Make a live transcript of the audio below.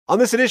On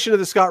this edition of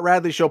the Scott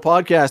Radley Show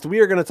podcast, we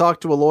are going to talk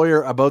to a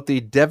lawyer about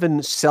the Devan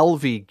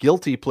Selvey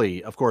guilty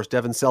plea. Of course,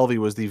 Devan Selvey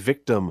was the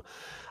victim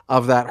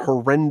of that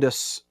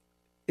horrendous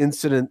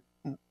incident,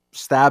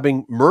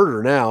 stabbing,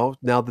 murder now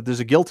that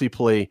there's a guilty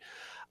plea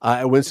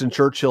at Winston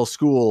Churchill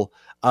School.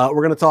 We're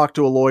going to talk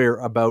to a lawyer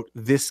about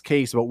this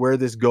case, about where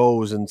this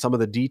goes and some of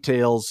the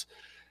details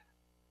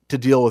to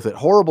deal with it.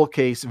 Horrible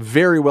case,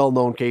 very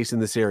well-known case in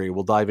this area.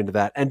 We'll dive into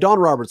that. And Don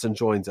Robertson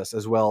joins us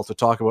as well to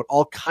talk about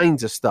all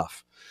kinds of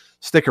stuff.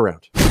 Stick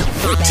around.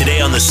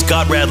 Today on the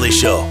Scott Radley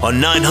Show on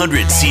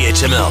 900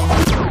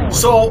 CHML.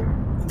 So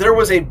there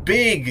was a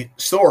big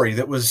story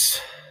that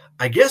was,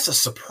 I guess, a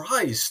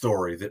surprise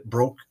story that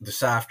broke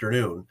this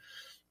afternoon.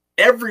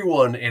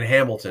 Everyone in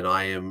Hamilton,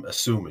 I am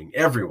assuming,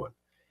 everyone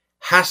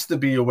has to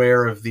be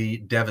aware of the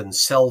Devan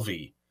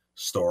Selvey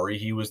story.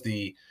 He was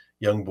the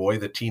young boy,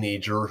 the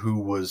teenager who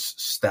was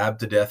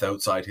stabbed to death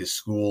outside his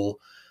school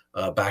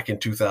back in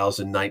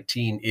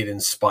 2019. It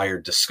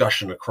inspired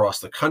discussion across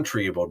the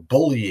country about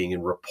bullying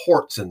and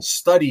reports and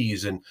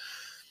studies, and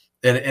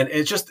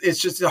it's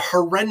just a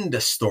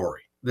horrendous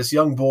story. This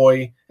young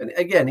boy, and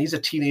again, he's a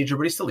teenager,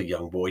 but he's still a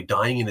young boy,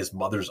 dying in his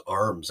mother's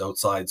arms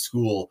outside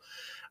school.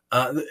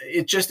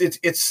 It's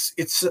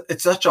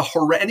such a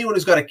horror. Anyone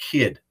who's got a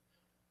kid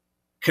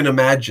can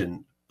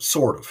imagine,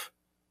 sort of,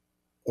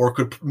 or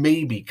could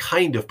maybe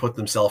kind of put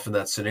themselves in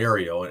that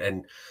scenario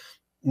and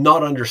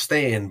not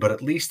understand, but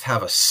at least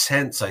have a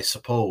sense, I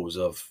suppose,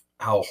 of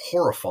how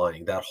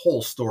horrifying that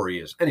whole story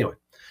is. Anyway,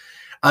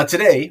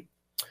 today,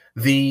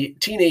 the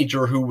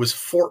teenager who was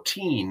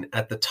 14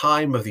 at the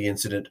time of the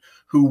incident,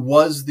 who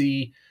was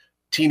the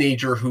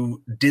teenager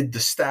who did the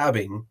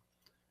stabbing,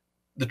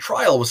 the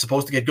trial was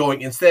supposed to get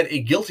going. Instead, a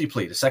guilty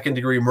plea to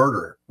second-degree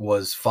murder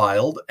was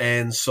filed,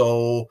 and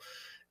so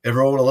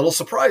everyone a little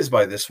surprised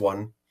by this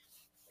one.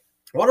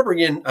 I want to bring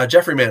in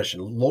Jeffrey Manishen,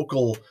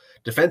 local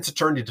defense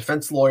attorney,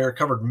 defense lawyer,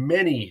 covered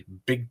many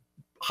big,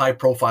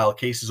 high-profile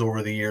cases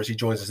over the years. He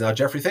joins us now.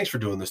 Jeffrey, thanks for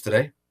doing this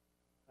today.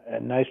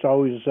 Nice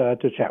always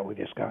to chat with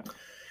you, Scott.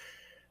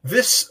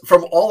 This,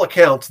 from all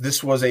accounts,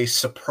 this was a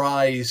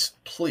surprise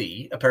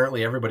plea.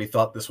 Apparently, everybody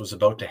thought this was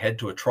about to head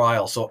to a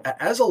trial. So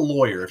as a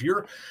lawyer, if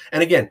you're,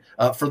 and again,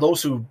 for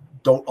those who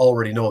don't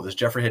already know this,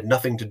 Jeffrey had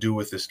nothing to do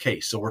with this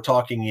case. So we're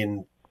talking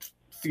in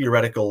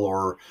theoretical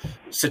or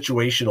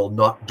situational,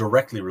 not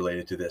directly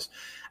related to this.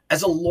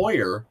 As a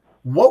lawyer,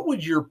 what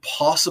would your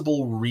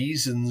possible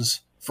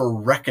reasons for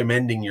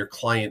recommending your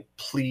client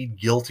plead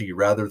guilty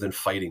rather than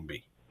fighting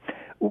be?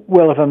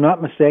 Well, if I'm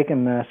not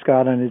mistaken,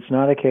 Scott, and it's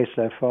not a case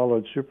I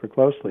followed super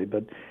closely,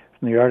 but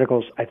from the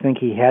articles, I think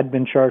he had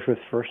been charged with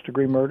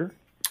first-degree murder.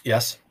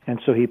 Yes.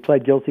 And so he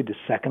pled guilty to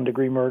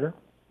second-degree murder.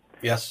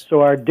 Yes.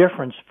 So our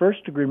difference,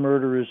 first-degree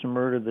murder is a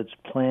murder that's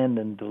planned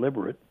and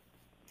deliberate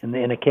in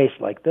a case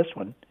like this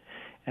one,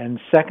 and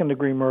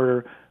second-degree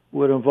murder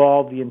would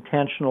involve the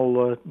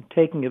intentional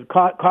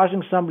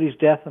causing somebody's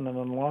death in an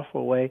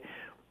unlawful way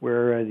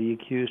where the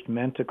accused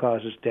meant to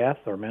cause his death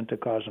or meant to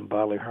cause him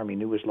bodily harm he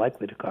knew was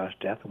likely to cause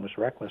death and was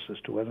reckless as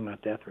to whether or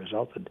not death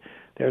resulted.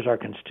 There's our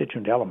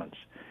constituent elements.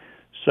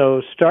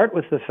 So start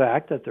with the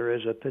fact that there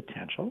is a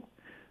potential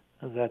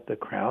that the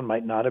Crown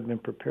might not have been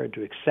prepared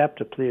to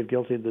accept a plea of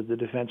guilty that the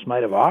defense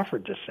might have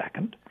offered to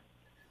second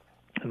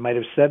and might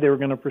have said they were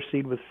going to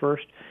proceed with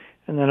first.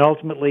 And then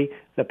ultimately,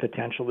 the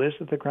potential is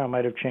that the Crown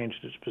might have changed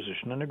its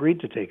position and agreed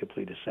to take a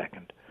plea to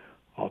second.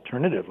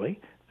 Alternatively,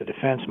 the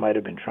defense might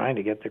have been trying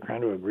to get the Crown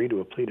to agree to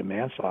a plea to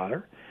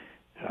manslaughter.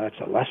 It's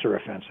a lesser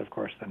offense, of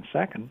course, than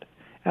second.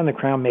 And the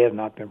Crown may have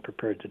not been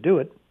prepared to do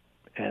it.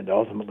 And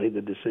ultimately,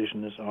 the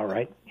decision is, all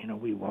right,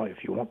 we will,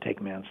 if you won't take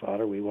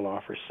manslaughter, we will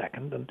offer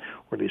second,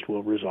 or at least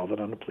we'll resolve it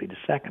on a plea to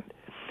second.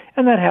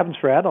 And that happens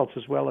for adults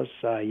as well as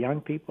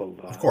young people.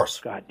 Of course.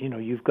 Scott,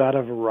 you've got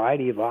a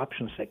variety of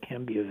options that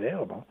can be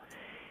available.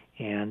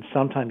 And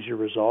sometimes you're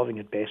resolving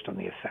it based on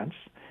the offense.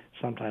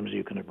 Sometimes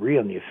you can agree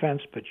on the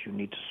offense, but you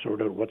need to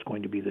sort out what's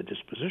going to be the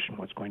disposition,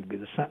 what's going to be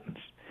the sentence.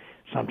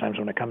 Sometimes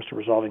when it comes to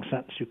resolving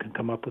sentence, you can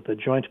come up with a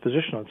joint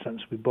position on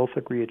sentence. We both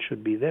agree it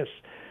should be this.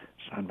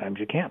 Sometimes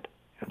you can't.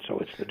 And so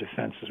it's the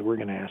defense says we're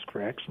going to ask for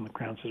X, and the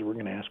Crown says we're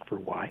going to ask for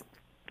Y.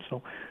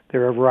 So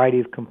there are a variety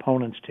of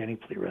components to any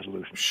plea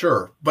resolution.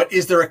 Sure. But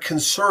is there a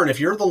concern if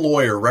you're the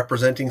lawyer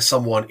representing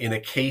someone in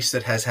a case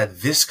that has had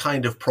this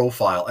kind of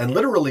profile and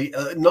literally,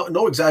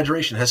 no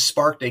exaggeration, has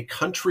sparked a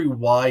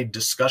countrywide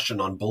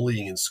discussion on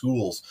bullying in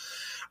schools?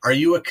 Are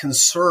you a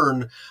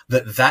concern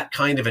that that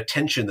kind of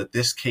attention that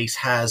this case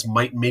has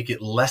might make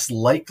it less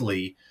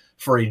likely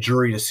for a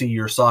jury to see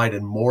your side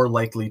and more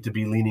likely to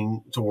be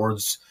leaning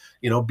towards,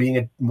 being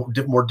a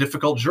more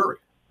difficult jury?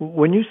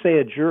 When you say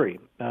a jury,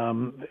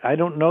 I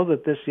don't know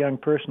that this young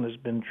person has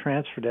been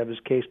transferred to have his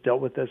case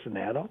dealt with as an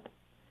adult.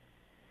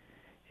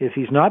 If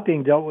he's not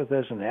being dealt with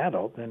as an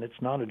adult, then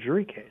it's not a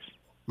jury case.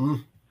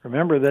 Mm.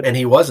 Remember that. And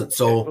he wasn't.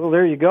 So well,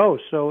 there you go.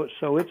 So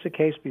it's a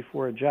case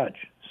before a judge.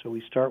 So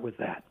we start with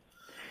that.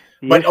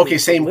 But okay,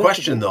 same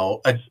question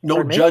though.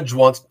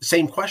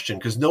 Same question,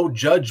 because no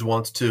judge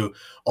wants to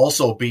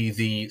also be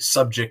the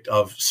subject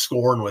of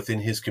scorn within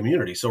his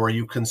community. So are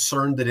you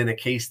concerned that in a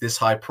case this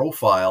high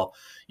profile,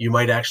 you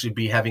might actually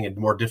be having a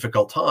more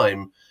difficult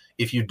time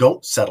if you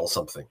don't settle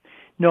something?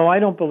 No, I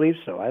don't believe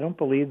so. I don't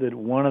believe that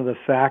one of the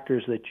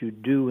factors that you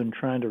do in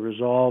trying to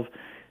resolve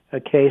a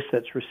case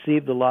that's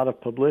received a lot of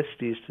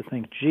publicity is to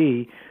think,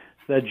 gee,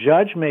 the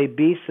judge may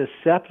be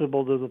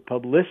susceptible to the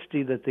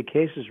publicity that the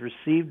case has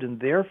received, and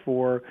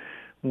therefore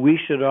we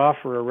should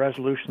offer a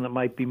resolution that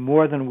might be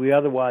more than we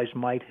otherwise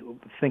might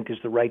think is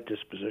the right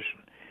disposition.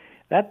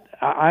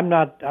 I'm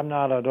not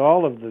at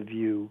all of the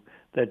view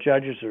that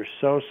judges are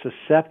so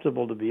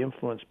susceptible to be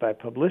influenced by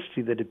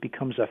publicity that it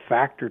becomes a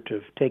factor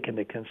to take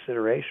into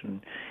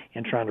consideration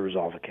in trying to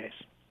resolve a case.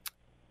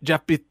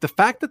 Jeff, the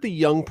fact that the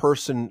young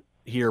person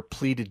here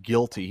pleaded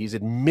guilty, he's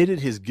admitted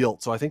his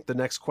guilt. So I think the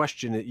next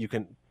question that you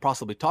can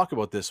possibly talk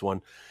about this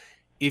one,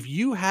 if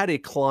you had a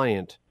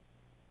client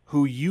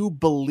who you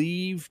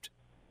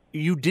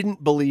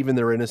didn't believe in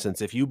their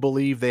innocence, if you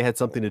believe they had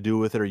something to do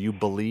with it or you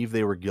believe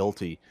they were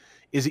guilty,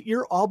 is it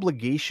your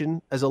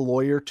obligation as a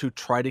lawyer to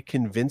try to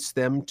convince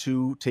them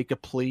to take a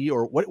plea?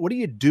 Or what do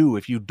you do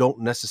if you don't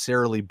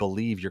necessarily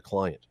believe your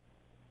client?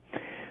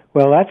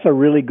 Well, that's a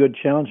really good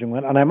challenging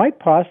one. And I might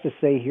pause to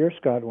say here,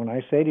 Scott, when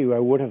I say to you I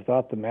would have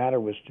thought the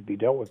matter was to be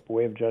dealt with by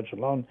way of judge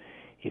alone,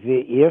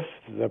 if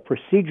the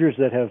procedures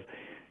that have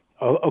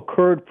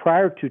occurred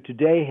prior to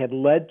today had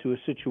led to a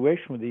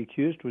situation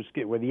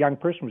where the young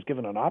person was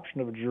given an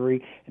option of a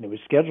jury and it was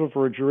scheduled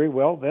for a jury,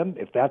 well, then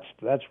if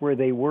that's where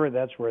they were,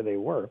 that's where they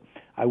were.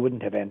 I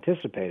wouldn't have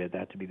anticipated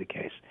that to be the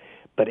case.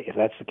 But if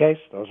that's the case,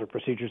 those are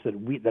procedures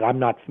that I'm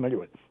not familiar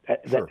with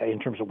in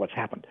terms of what's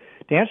happened.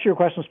 To answer your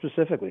question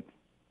specifically,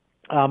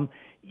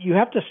 you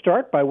have to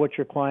start by what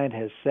your client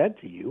has said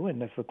to you,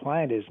 and if the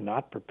client is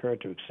not prepared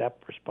to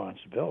accept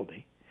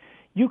responsibility,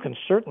 you can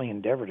certainly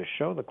endeavor to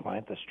show the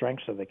client the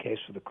strengths of the case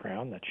for the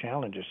Crown, the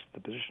challenges to the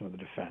position of the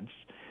defense,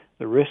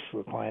 the risks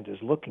the client is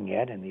looking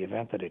at in the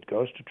event that it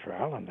goes to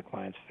trial and the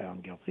client's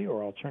found guilty,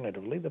 or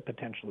alternatively, the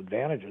potential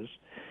advantages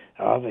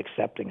of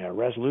accepting a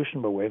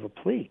resolution by way of a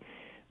plea.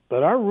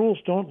 But our rules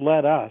don't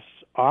let us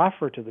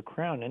offer to the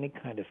Crown any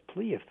kind of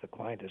plea if the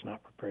client is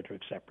not prepared to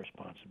accept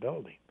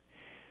responsibility.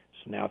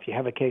 So now if you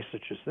have a case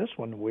such as this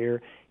one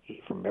where,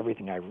 from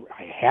everything I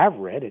have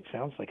read, it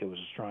sounds like it was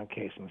a strong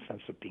case in the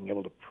sense of being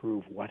able to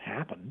prove what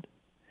happened.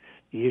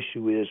 The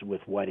issue is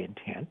with what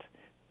intent,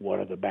 what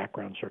are the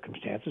background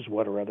circumstances,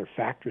 what are other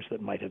factors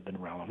that might have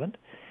been relevant.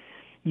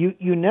 You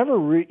never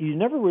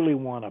really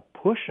want to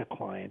push a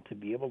client to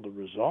be able to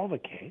resolve a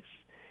case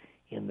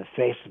in the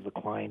face of the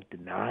client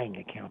denying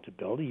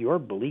accountability. Your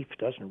belief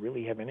doesn't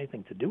really have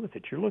anything to do with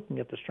it. You're looking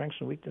at the strengths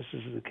and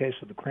weaknesses of the case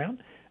of the Crown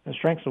and the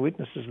strengths and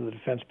weaknesses of the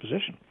defense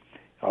position.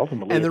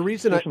 Ultimately, and the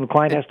reason the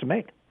client has to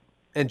make.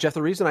 And Jeff,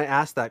 the reason I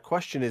asked that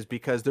question is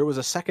because there was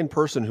a second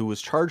person who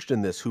was charged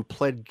in this who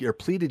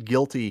pleaded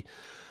guilty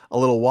a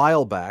little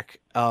while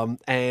back,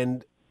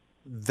 and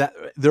that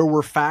there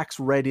were facts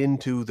read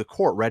into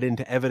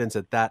evidence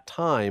at that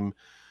time,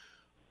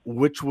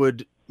 which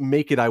would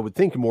make it, I would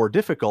think, more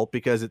difficult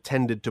because it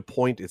tended to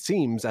point, it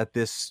seems, at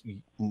this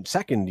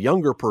second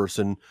younger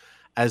person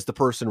as the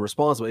person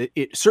responsible.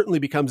 It certainly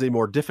becomes a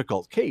more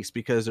difficult case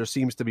because there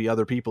seems to be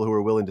other people who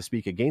are willing to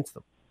speak against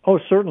them. Oh,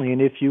 certainly.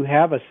 And if you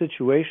have a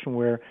situation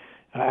where,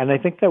 and I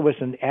think there was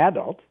an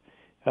adult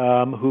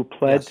who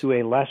pled to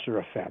a lesser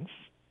offense,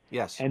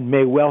 and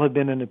may well have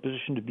been in a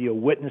position to be a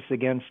witness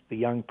against the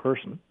young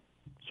person.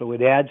 So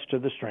it adds to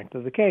the strength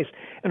of the case.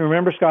 And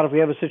remember, Scott, if we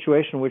have a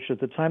situation in which at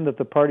the time that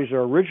the parties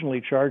are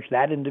originally charged,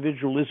 that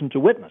individual isn't a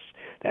witness,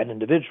 that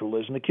individual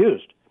isn't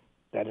accused,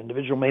 that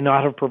individual may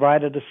not have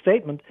provided a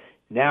statement.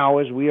 Now,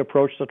 as we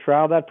approach the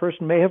trial, that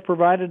person may have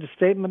provided a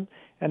statement,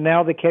 and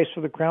now the case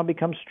for the Crown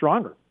becomes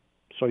stronger.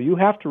 So you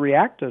have to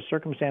react to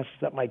circumstances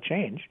that might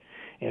change.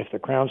 And if the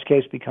Crown's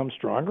case becomes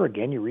stronger,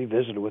 again, you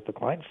revisit it with the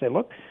client and say,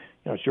 look,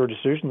 it's your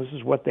decision. This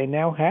is what they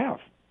now have.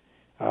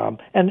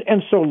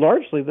 And so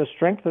largely the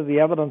strength of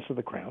the evidence of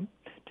the Crown,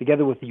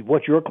 together with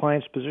what your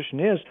client's position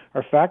is,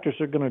 are factors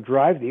that are going to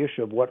drive the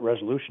issue of what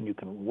resolution you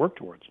can work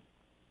towards.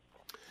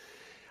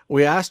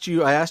 I asked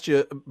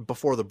you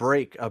before the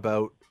break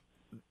about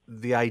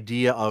the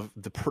idea of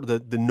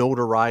the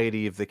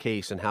notoriety of the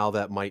case and how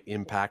that might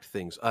impact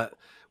things.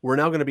 We're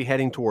now going to be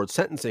heading towards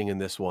sentencing in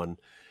this one.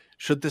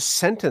 Should the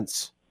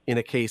sentence in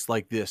a case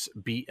like this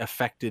be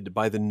affected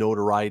by the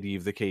notoriety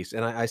of the case?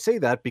 And I say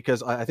that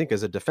because I think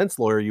as a defense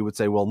lawyer, you would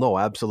say, well, no,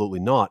 absolutely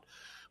not.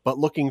 But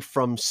looking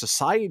from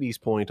society's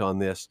point on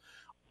this,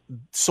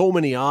 so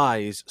many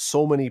eyes,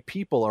 so many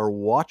people are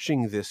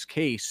watching this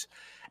case.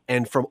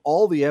 And from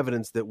all the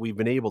evidence that we've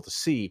been able to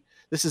see,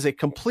 this is a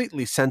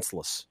completely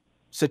senseless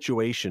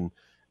situation.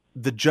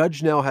 The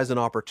judge now has an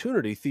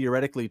opportunity,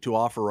 theoretically, to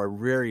offer a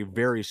very,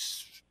 very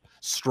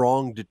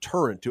strong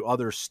deterrent to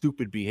other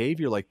stupid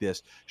behavior like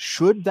this.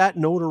 Should that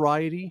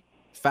notoriety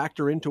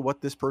factor into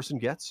what this person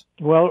gets?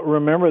 Well,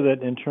 remember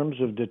that in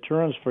terms of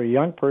deterrence for a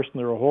young person,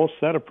 there are a whole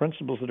set of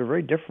principles that are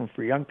very different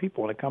for young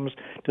people when it comes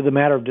to the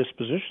matter of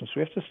disposition. So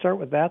we have to start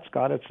with that,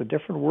 Scott. It's a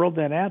different world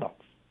than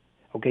adults.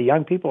 Okay,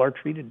 young people are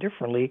treated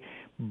differently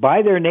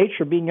by their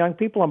nature being young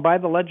people and by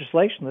the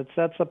legislation that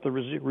sets up the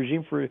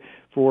regime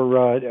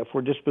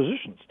for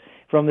dispositions.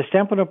 From the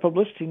standpoint of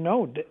publicity,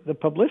 no, the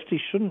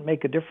publicity shouldn't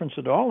make a difference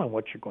at all in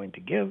what you're going to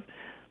give.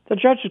 The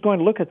judge is going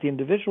to look at the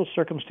individual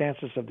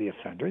circumstances of the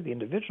offender, the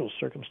individual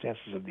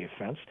circumstances of the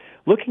offense,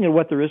 looking at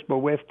what there is by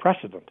way of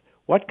precedent.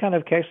 What kind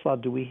of case law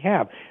do we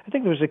have? I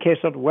think there was a case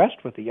out west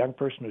with a young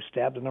person who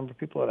stabbed a number of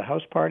people at a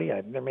house party.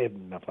 There may have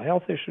been mental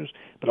health issues,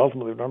 but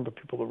ultimately a number of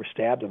people that were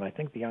stabbed, and I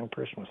think the young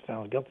person was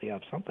found guilty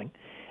of something.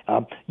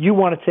 You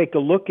want to take a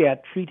look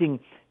at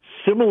treating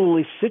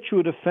similarly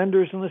situated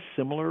offenders in a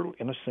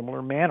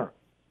similar manner.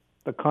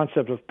 The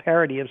concept of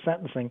parity of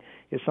sentencing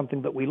is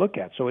something that we look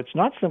at. So it's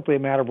not simply a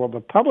matter of, well, the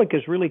public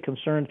is really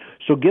concerned,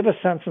 so give a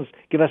sentence,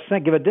 give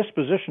a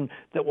disposition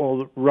that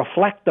will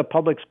reflect the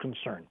public's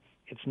concern.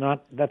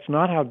 That's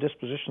not how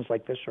dispositions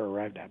like this are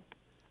arrived at.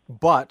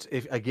 But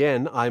if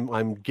again,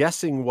 I'm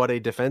guessing what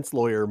a defense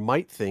lawyer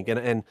might think,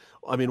 and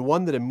I mean,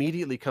 one that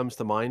immediately comes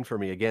to mind for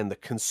me, again, the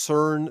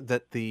concern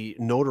that the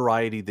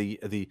notoriety,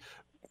 the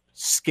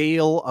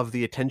scale of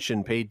the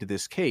attention paid to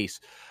this case,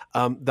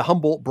 the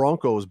Humboldt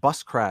Broncos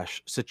bus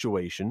crash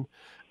situation,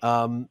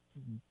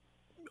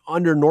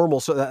 under normal,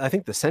 so I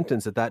think the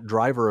sentence that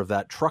driver of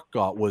that truck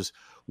got was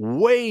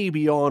way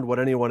beyond what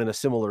anyone in a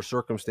similar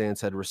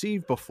circumstance had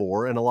received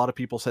before. And a lot of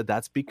people said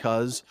that's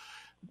because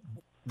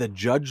the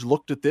judge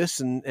looked at this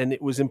and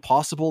it was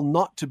impossible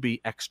not to be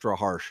extra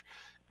harsh.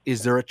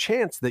 Is there a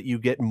chance that you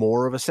get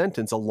more of a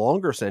sentence, a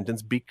longer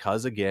sentence,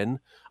 because, again,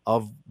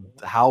 of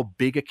how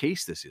big a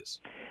case this is?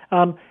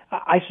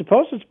 I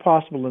suppose it's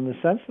possible in the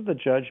sense of the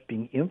judge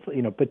being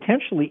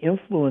potentially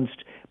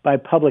influenced by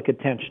public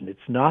attention. It's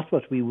not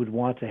what we would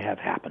want to have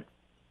happen.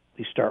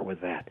 We start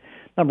with that.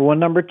 Number one.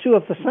 Number two,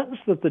 if the sentence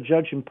that the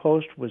judge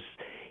imposed was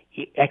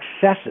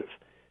excessive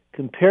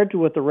compared to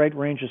what the right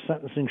range of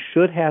sentencing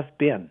should have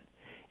been,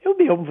 it would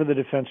be open for the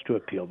defense to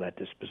appeal that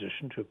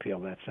disposition, to appeal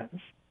that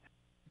sentence,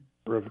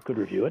 or could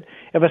review it.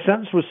 If a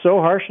sentence was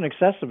so harsh and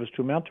excessive as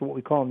to amount to what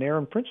we call an error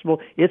in principle,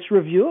 it's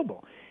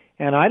reviewable.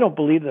 And I don't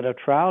believe that a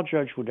trial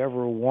judge would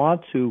ever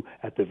want to,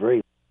 at the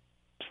very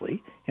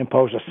least,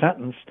 impose a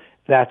sentence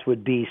that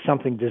would be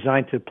something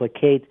designed to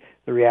placate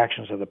the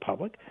reactions of the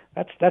public.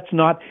 That's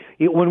not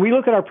when we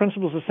look at our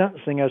principles of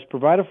sentencing as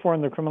provided for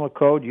in the Criminal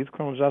Code, Youth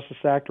Criminal Justice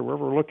Act, or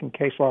wherever we're looking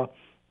case law.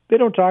 They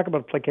don't talk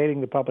about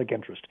placating the public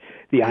interest.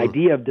 The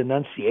idea of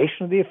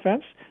denunciation of the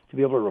offense, to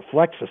be able to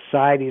reflect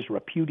society's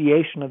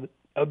repudiation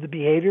of the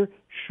behavior,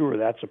 sure,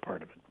 that's a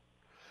part of it.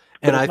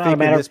 But and I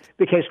think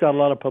the case got a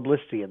lot of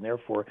publicity, and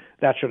therefore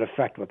that should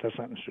affect what the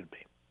sentence should be.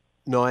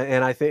 No,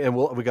 and I think, and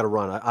we got to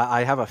run.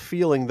 I have a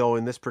feeling, though,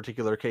 in this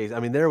particular case, I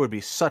mean, there would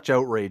be such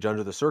outrage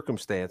under the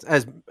circumstance,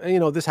 as you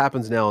know, this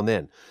happens now and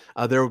then.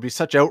 There would be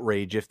such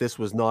outrage if this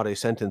was not a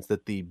sentence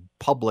that the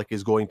public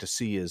is going to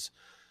see as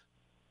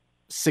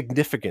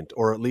significant,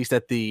 or at least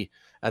at the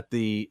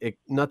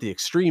not the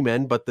extreme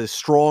end, but the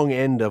strong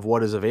end of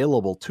what is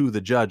available to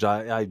the judge.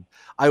 I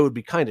would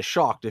be kind of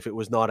shocked if it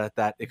was not at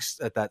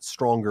that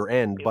stronger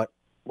end. But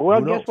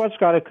well, guess what,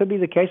 Scott? It could be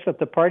the case that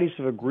the parties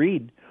have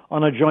agreed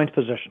on a joint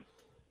position.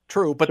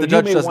 True, but so the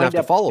judge doesn't have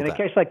to follow that. In a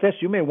case like this,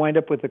 you may wind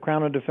up with the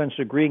Crown and defense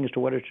agreeing as to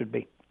what it should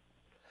be.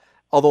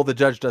 Although the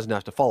judge doesn't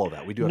have to follow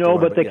that. We do have no,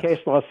 to but the case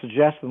law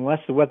suggests unless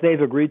what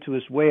they've agreed to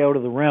is way out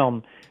of the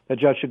realm, the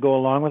judge should go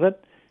along with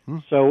it.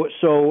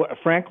 So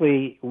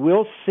frankly,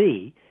 we'll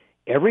see.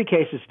 Every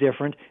case is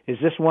different. Is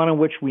this one in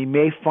which we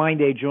may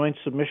find a joint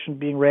submission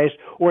being raised,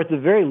 or at the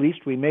very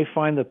least, we may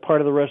find that part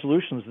of the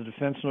resolution is the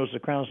defense knows the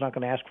Crown is not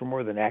going to ask for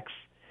more than X.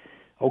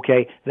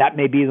 Okay, that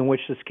may be in which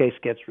this case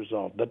gets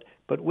resolved.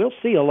 But we'll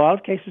see. A lot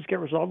of cases get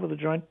resolved with a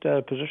joint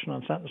position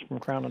on sentence from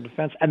Crown and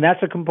defense, and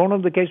that's a component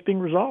of the case being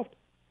resolved.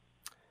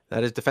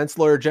 That is defense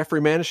lawyer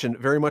Jeffrey Manishen.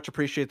 Very much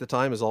appreciate the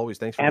time, as always.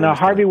 Thanks for And a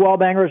Harvey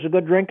Wallbanger is a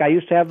good drink. I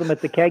used to have them at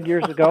the Keg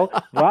years ago.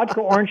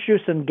 Vodka, orange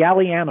juice, and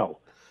Galliano.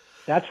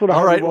 That's what a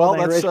Harvey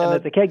Wallbanger is. And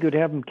at the Keg, you'd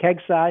have them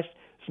keg-sized.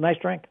 It's a nice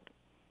drink.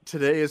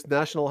 Today is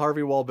National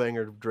Harvey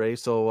Wallbanger Day,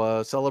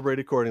 so celebrate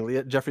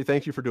accordingly. Jeffrey,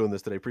 thank you for doing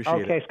this today.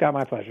 Appreciate it. Okay, Scott,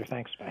 my pleasure.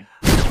 Thanks. Bye.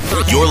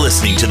 You're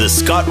listening to the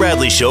Scott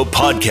Radley Show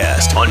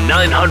podcast on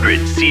 900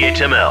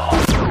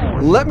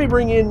 CHML. Let me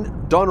bring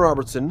in Don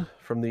Robertson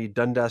from the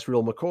Dundas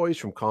Real McCoys,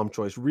 from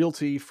ComChoice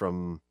Realty,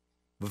 from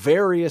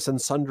various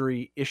and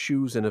sundry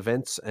issues and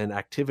events and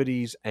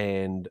activities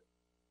and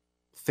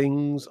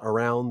things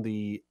around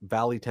the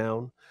Valley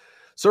Town.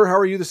 Sir, how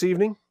are you this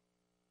evening?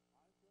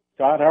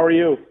 Scott, how are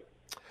you?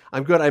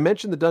 I'm good. I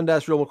mentioned the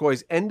Dundas Real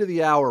McCoys. End of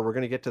the hour, we're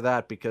going to get to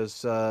that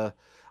because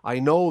I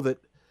know that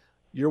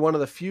you're one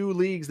of the few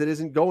leagues that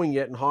isn't going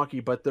yet in hockey,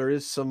 but there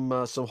is some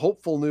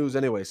hopeful news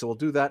anyway. So we'll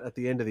do that at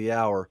the end of the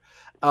hour.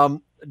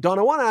 Don,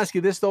 I want to ask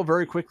you this, though,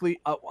 very quickly.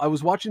 I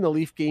was watching the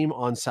Leaf game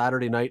on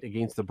Saturday night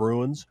against the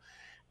Bruins,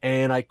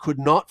 and I could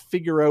not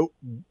figure out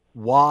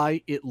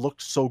why it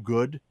looked so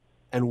good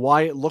and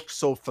why it looked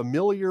so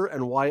familiar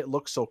and why it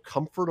looked so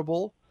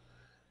comfortable.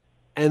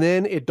 And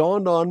then it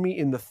dawned on me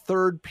in the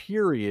third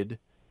period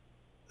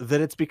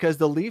that it's because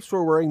the Leafs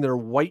were wearing their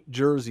white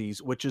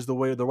jerseys, which is the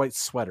way, their white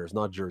sweaters,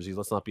 not jerseys.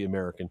 Let's not be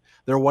American.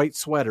 They're white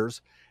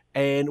sweaters,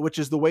 and which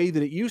is the way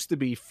that it used to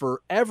be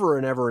forever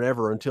and ever and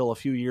ever until a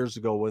few years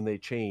ago when they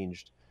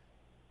changed.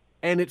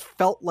 And it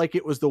felt like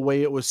it was the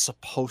way it was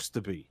supposed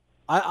to be.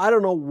 I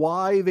don't know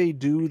why they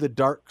do the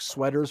dark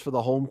sweaters for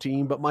the home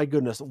team, but my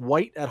goodness,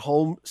 white at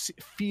home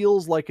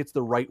feels like it's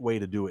the right way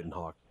to do it in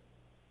hockey.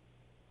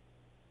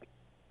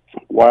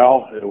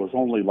 Well, it was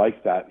only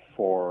like that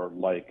for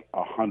like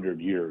 100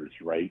 years,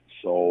 right?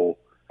 So,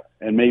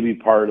 and maybe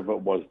part of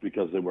it was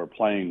because they were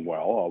playing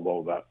well,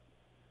 although that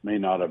may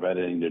not have had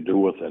anything to do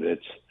with it.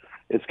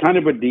 It's kind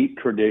of a deep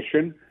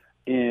tradition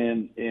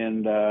in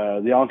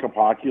the Allen Cup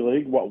Hockey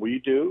League. What we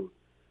do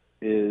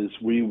is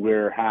we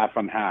wear half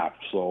and half,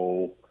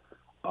 so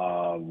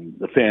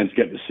the fans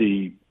get to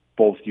see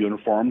both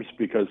uniforms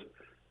because,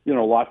 you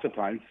know, lots of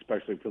times,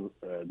 especially for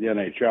the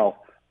NHL,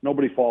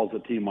 nobody follows a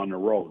team on the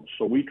road.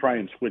 So we try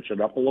and switch it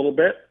up a little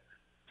bit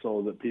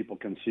so that people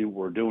can see what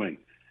we're doing.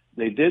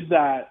 They did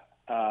that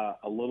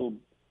a little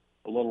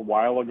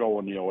while ago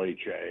in the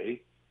OHA.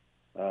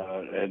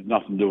 It had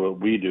nothing to do with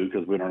what we do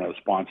because we don't have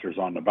sponsors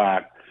on the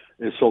back,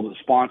 is so the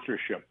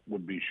sponsorship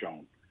would be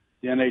shown.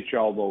 The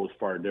NHL, though, is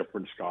far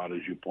different, Scott, as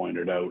you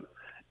pointed out.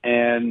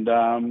 And,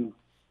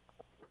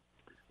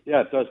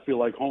 yeah, it does feel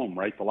like home,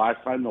 right? The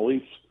last time the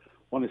Leafs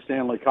won the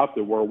Stanley Cup,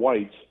 they wore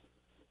whites.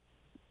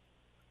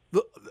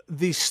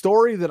 The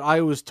story that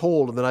I was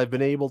told and that I've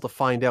been able to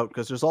find out,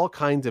 because there's all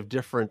kinds of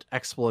different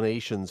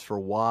explanations for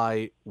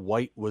why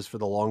white was for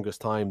the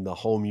longest time the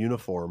home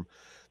uniform.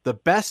 The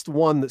best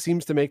one that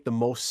seems to make the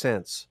most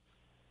sense,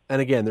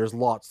 and again, there's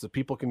lots that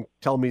people can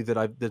tell me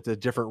that's a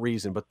different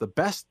reason, but the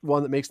best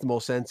one that makes the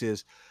most sense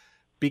is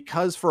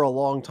because for a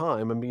long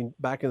time, I mean,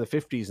 back in the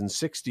 50s and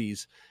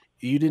 60s,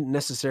 you didn't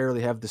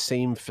necessarily have the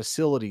same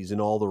facilities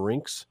in all the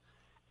rinks.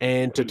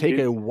 And to take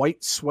a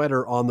white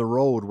sweater on the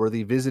road where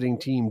the visiting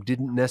team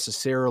didn't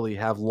necessarily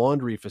have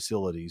laundry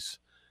facilities,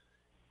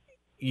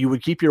 you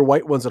would keep your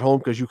white ones at home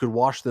because you could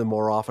wash them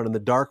more often, and the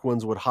dark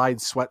ones would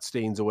hide sweat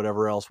stains or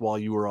whatever else while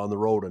you were on the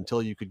road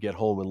until you could get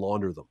home and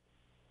launder them.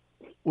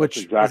 Which,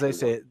 exactly, as I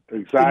say,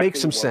 it makes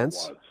some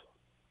sense.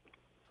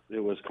 It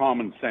was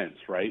common sense,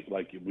 right?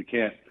 Like you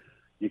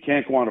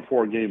can't go on a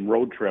 4-game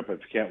road trip if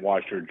you can't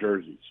wash your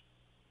jerseys,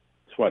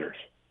 sweaters.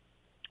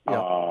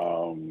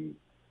 Yeah.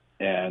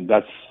 And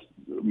that's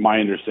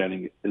my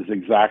understanding is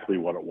exactly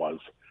what it was.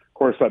 Of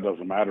course, that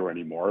doesn't matter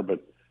anymore.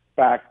 But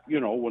back, you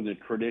know, when the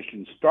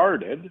tradition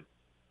started,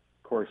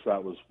 of course,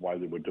 that was why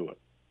they would do it.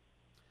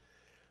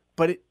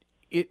 But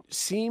it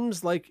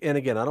seems like, and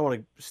again, I don't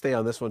want to stay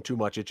on this one too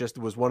much. It just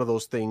was one of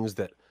those things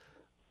that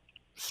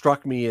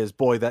struck me as,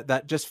 boy,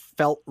 that just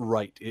felt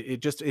right.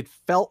 It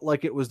felt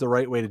like it was the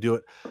right way to do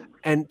it.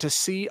 And to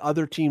see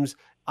other teams,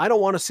 I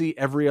don't want to see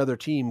every other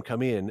team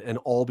come in and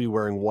all be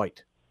wearing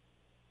white.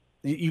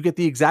 You get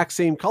the exact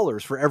same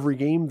colors for every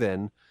game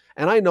then.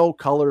 And I know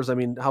colors, I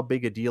mean, how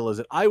big a deal is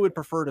it? I would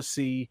prefer to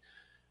see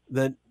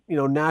that, you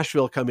know,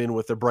 Nashville come in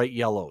with the bright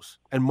yellows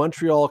and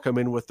Montreal come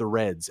in with the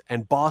reds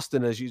and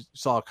Boston, as you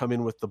saw, come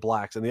in with the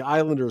blacks and the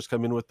Islanders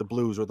come in with the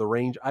blues or the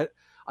Range. I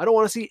don't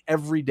want to see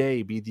every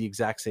day be the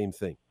exact same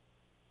thing.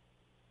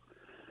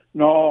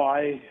 No,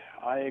 I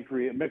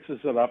agree. It mixes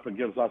it up and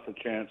gives us a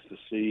chance to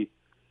see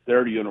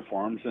their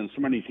uniforms. And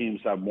so many teams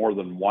have more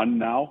than one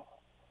now.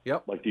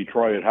 Yep. Like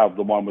Detroit have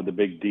the one with the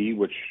big D,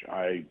 which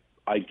I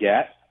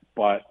get,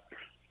 but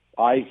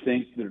I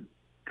think the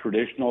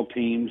traditional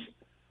teams,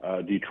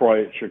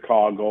 Detroit,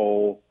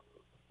 Chicago,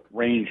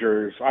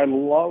 Rangers, I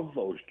love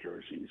those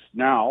jerseys.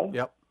 Now,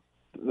 yep.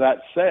 That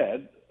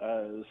said,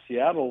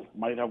 Seattle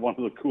might have one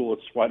of the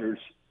coolest sweaters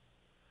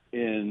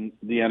in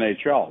the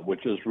NHL,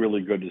 which is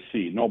really good to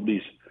see.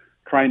 Nobody's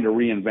trying to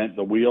reinvent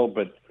the wheel,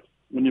 but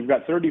when you've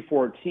got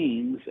 34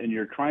 teams and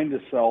you're trying to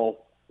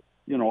sell,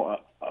 you know,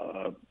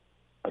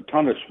 a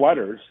ton of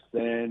sweaters,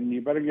 then you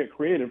better get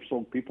creative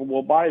so people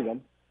will buy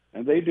them,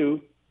 and they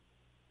do.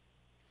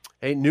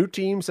 Hey, new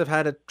teams have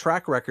had a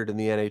track record in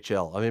the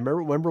NHL. I mean,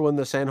 remember when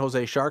the San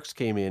Jose Sharks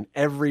came in,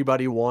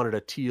 everybody wanted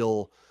a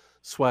teal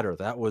sweater.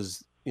 That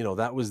was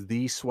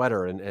the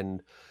sweater.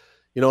 And,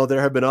 you know, there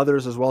have been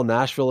others as well.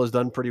 Nashville has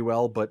done pretty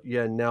well, but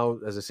yeah, now,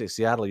 as I say,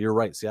 Seattle, you're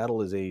right.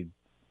 Seattle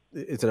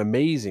it's an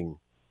amazing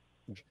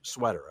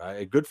sweater.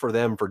 Good for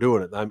them for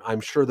doing it.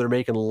 I'm sure they're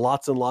making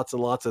lots and lots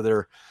and lots of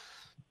their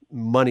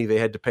money they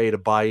had to pay to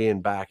buy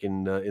in back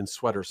in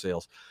sweater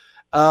sales.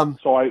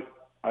 So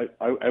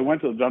I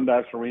went to the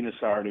Dundas Arena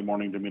Saturday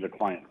morning to meet a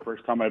client.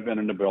 First time I've been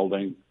in the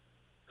building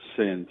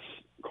since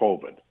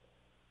COVID.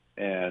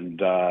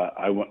 And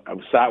I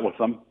sat with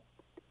him,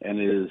 and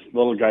his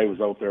little guy was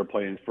out there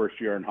playing his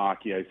first year in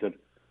hockey. I said,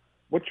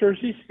 "What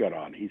jersey's he got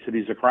on?" He said,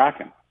 "He's a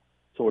Kraken."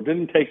 So it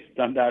didn't take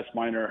Dundas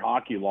Minor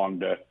Hockey long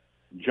to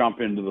jump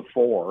into the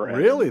four.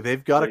 Really?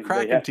 They've got a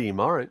Kraken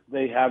team. All right.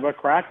 They have a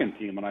Kraken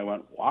team. And I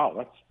went, wow,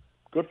 that's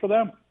good for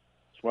them.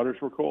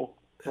 Sweaters were cool.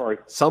 Sorry.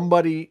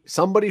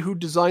 Somebody who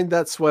designed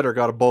that sweater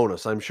got a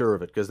bonus. I'm sure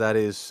of it, because that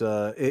is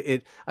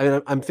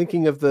I'm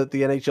thinking of the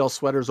NHL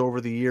sweaters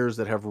over the years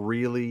that have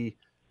really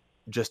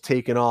just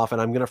taken off, and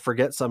I'm going to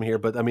forget some here,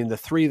 but I mean, the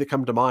three that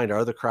come to mind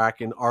are the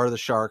Kraken, are the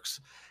Sharks,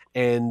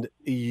 and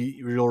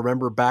you'll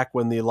remember back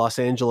when the Los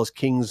Angeles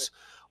Kings,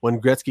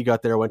 when Gretzky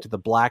got there, went to the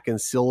black and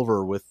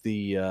silver with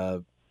the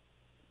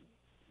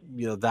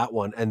that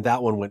one, and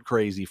that one went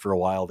crazy for a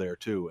while there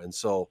too. And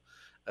so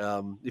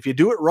if you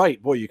do it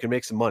right, boy, you can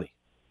make some money.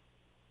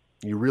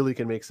 You really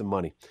can make some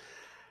money.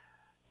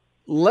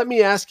 Let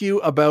me ask you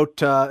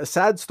about a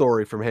sad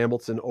story from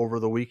Hamilton over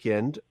the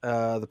weekend,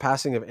 the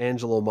passing of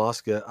Angelo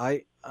Mosca.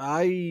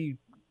 I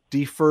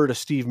defer to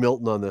Steve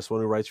Milton on this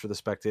one, who writes for The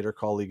Spectator,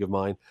 colleague of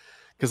mine,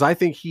 because I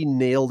think he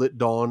nailed it,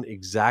 Don,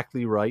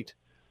 exactly right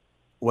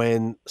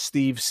when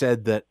Steve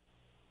said that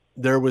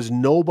there was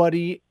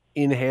nobody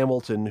in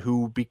Hamilton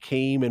who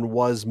became and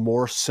was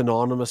more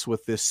synonymous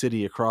with this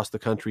city across the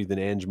country than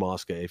Ange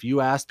Mosca. If you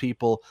asked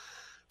people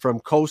from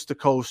coast to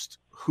coast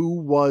who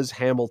was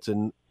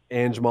Hamilton,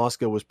 Ange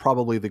Mosca was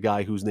probably the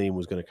guy whose name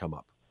was going to come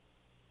up.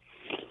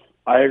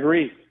 I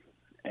agree.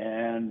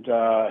 And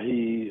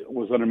he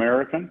was an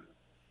American,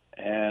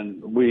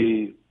 and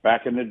we,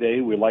 back in the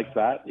day, we liked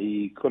that.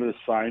 He could have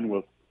signed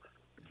with,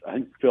 I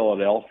think,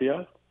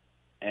 Philadelphia,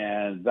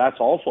 and that's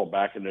also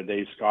back in the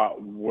day,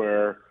 Scott,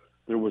 where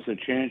there was a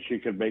chance you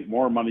could make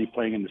more money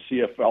playing in the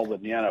CFL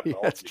than the NFL. Yeah,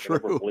 that's true.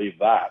 Never believe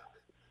that.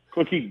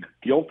 Cookie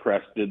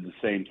Gilchrist did the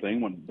same thing,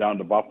 went down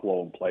to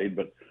Buffalo and played.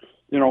 But,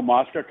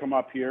 Mosca come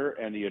up here,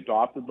 and he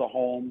adopted the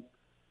home,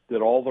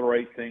 did all the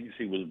right things.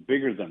 He was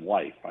bigger than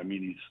life. I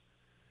mean,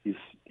 he's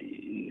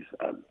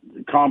a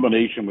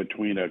combination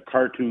between a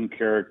cartoon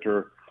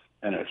character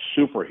and a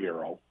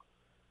superhero.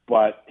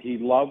 But he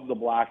loved the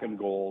black and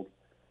gold.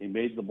 He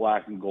made the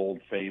black and gold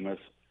famous,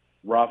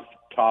 rough,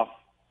 tough.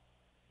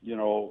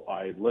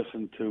 I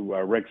listened to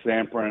Rick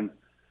Zamperin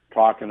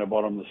talking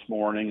about him this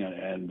morning,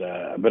 and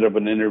a bit of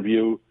an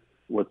interview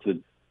with the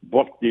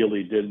book deal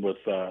he did with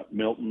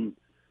Milton.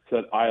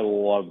 Said, I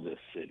love this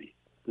city.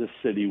 This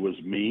city was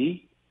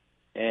me.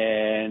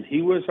 And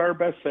he was our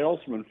best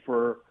salesman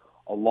for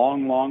a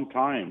long, long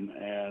time.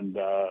 And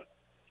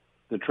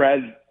the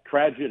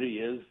tragedy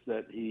is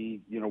that he,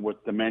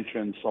 with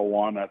dementia and so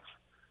on, that's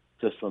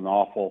just an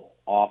awful,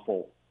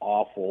 awful,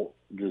 awful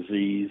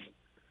disease,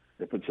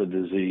 if it's a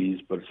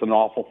disease. But it's an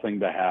awful thing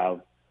to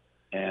have.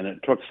 And it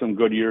took some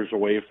good years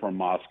away from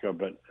Mosca.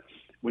 But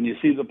when you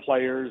see the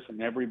players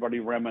and everybody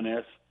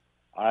reminisce,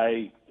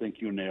 I think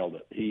you nailed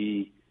it.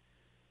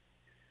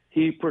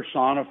 He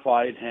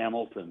personified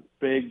Hamilton.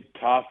 Big,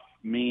 tough,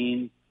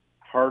 mean,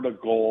 heart of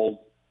gold,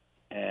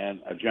 and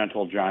a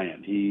gentle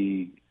giant.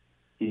 He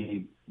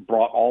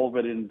brought all of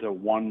it into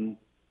one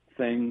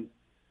thing,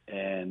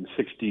 and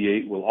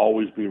 68 will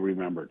always be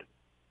remembered.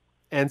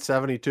 And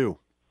 72.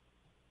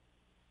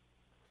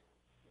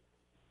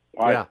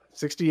 Why? Yeah,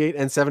 68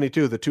 and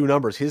 72, the two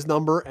numbers. His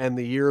number and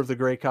the year of the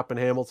Grey Cup in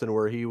Hamilton,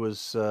 where he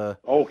was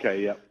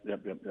okay, yep.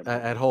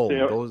 At home.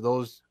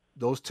 See,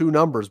 those two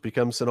numbers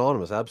become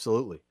synonymous,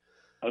 absolutely.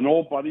 An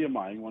old buddy of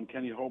mine, when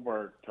Kenny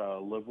Hobart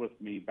lived with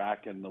me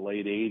back in the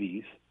late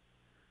 80s,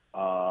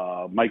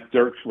 Mike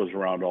Dirks was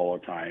around all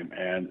the time,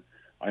 and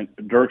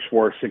Dirks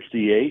wore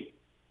 68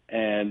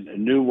 and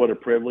knew what a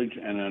privilege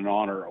and an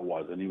honor it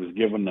was, and he was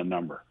given the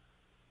number.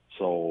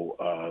 So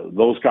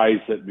those guys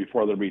that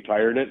before they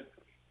retired it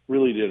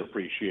really did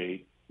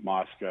appreciate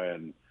Mosca,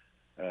 and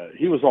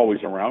he was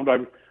always around.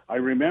 I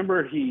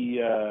remember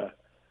he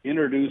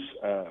introduced,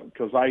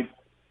 because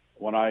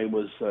when I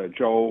was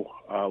Joe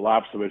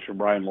Lapsovich and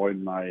Brian Lloyd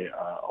and I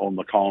owned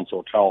the Collins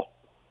Hotel,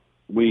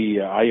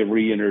 I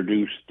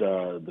reintroduced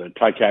the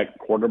Tycat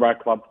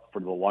Quarterback Club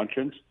for the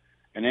luncheons,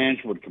 and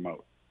Ange would come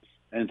out.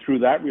 And through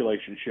that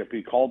relationship,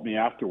 he called me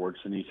afterwards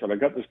and he said, I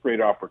got this great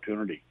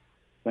opportunity.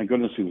 Thank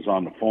goodness he was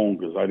on the phone,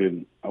 because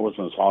I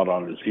wasn't as hot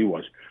on it as he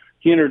was.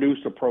 He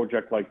introduced a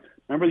project like,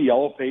 remember the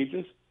Yellow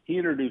Pages? He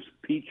introduced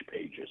Peach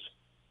Pages.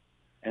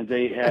 And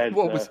they had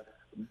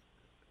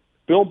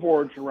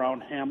billboards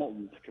around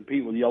Hamilton to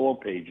compete with Yellow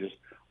Pages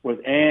with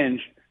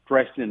Ange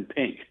dressed in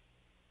pink.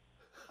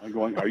 I'm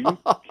going, are you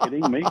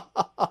kidding me?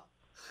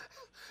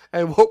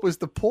 And what was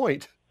the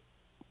point?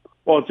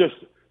 Well,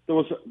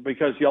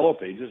 because Yellow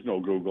Pages,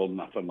 no Google,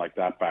 nothing like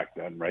that back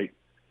then, right?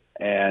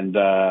 And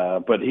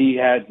but he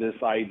had this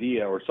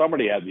idea, or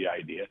somebody had the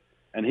idea,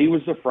 and he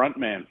was the front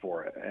man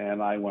for it.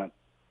 And I went,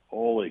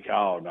 holy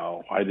cow!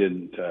 No, I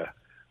didn't.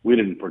 We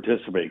didn't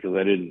participate because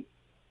I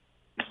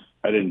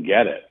didn't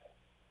get it,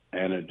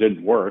 and it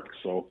didn't work.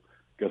 So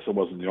I guess I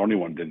wasn't the only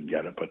one who didn't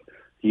get it. But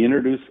he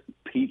introduced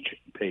Peach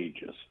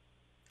Pages.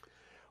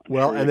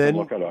 Well, and then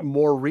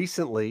more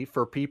recently,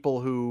 for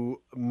people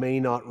who may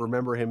not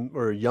remember him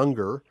or are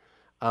younger,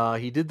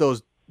 he did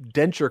those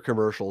denture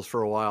commercials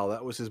for a while.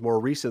 That was his more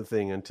recent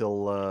thing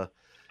until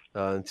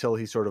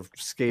he sort of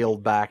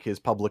scaled back his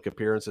public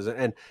appearances.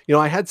 And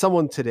I had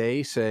someone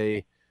today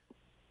say,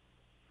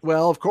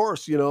 well, of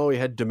course, he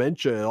had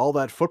dementia, all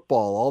that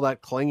football, all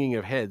that clanging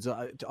of heads.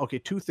 Okay,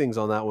 two things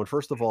on that one.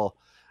 First of all,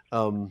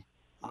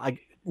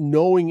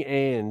 knowing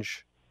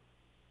Ange,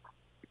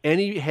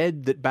 any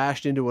head that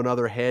bashed into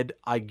another head,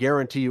 I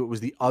guarantee you it was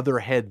the other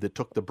head that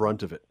took the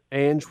brunt of it.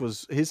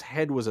 His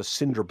head was a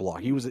cinder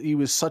block. He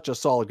was such a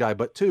solid guy.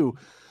 But two,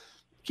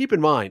 keep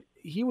in mind,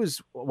 he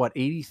was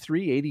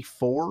 83,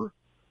 84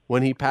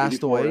 when he passed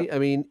 84, away. yeah. I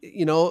mean,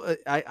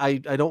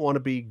 I don't want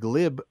to be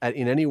glib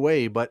in any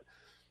way, but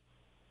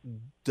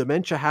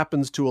dementia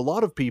happens to a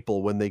lot of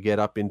people when they get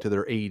up into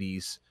their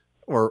 80s,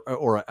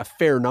 or a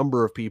fair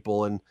number of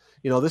people. And,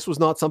 this was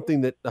not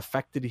something that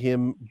affected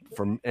him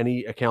from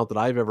any account that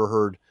I've ever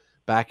heard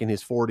back in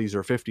his 40s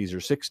or 50s or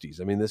 60s.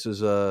 I mean, this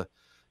is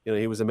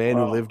he was a man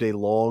who lived a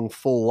long,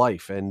 full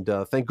life, and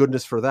thank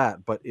goodness for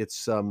that. But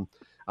it's,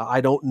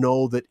 I don't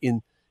know that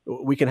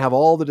we can have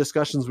all the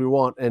discussions we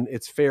want, and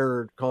it's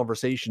fair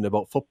conversation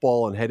about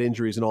football and head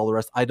injuries and all the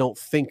rest. I don't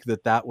think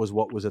that was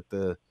what was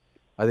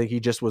I think he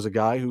just was a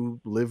guy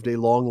who lived a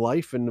long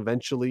life, and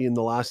eventually in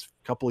the last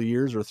couple of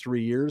years or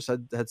 3 years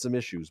had some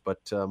issues. But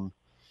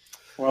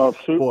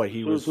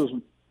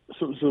Susan's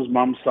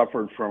mom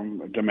suffered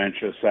from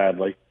dementia,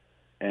 sadly,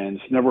 and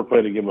she's never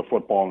played a game of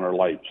football in her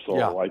life. So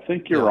yeah. I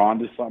think you're on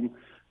to something.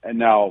 And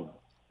now,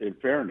 in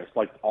fairness,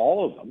 like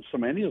all of them, so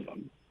many of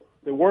them,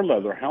 they wore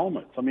leather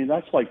helmets. I mean,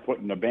 that's like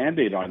putting a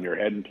Band-Aid on your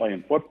head and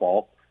playing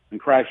football and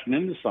crashing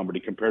into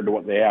somebody compared to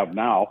what they have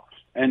now.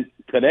 And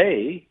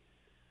today,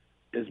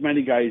 as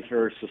many guys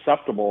are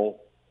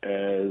susceptible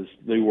as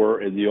they were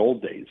in the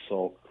old days.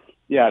 So,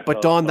 yeah.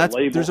 But Don,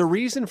 there's a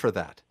reason for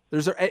that.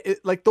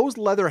 Like those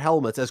leather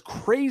helmets, as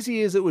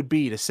crazy as it would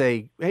be to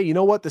say, hey, you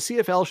know what? The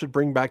CFL should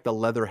bring back the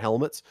leather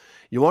helmets.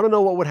 You want to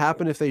know what would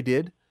happen if they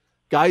did?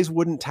 Guys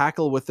wouldn't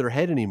tackle with their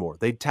head anymore.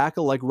 They'd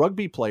tackle like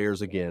rugby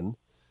players again,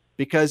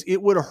 because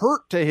it would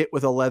hurt to hit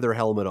with a leather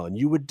helmet on.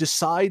 You would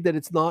decide that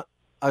it's not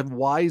a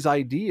wise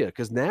idea,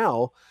 because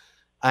now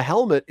a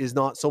helmet is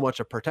not so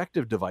much a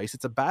protective device,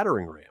 it's a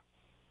battering ram.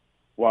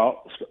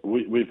 Well,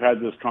 we've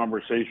had this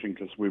conversation,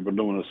 because we've been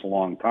doing this a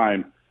long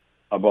time,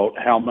 about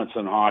helmets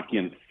in hockey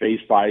and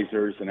face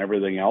visors and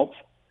everything else.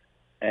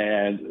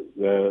 And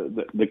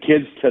the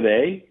kids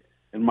today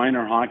in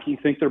minor hockey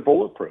think they're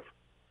bulletproof.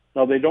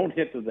 Now, they don't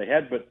hit to the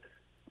head, but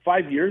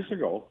 5 years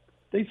ago,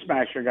 they'd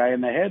smash a guy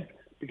in the head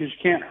because you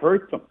can't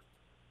hurt them.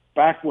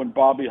 Back when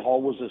Bobby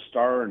Hull was a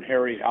star and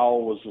Harry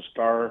Howell was a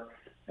star,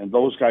 and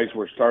those guys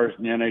were stars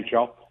in the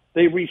NHL,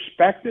 they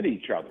respected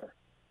each other.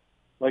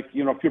 Like,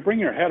 if you bring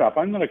your head up,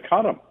 I'm going to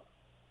cut him.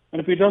 And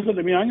if he does it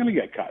to me, I'm going to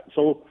get cut.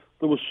 So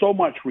there was so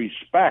much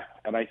respect,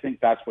 and I think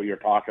that's what you're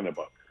talking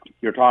about.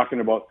 You're talking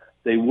about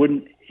they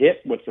wouldn't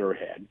hit with their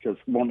head because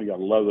they only got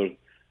leather,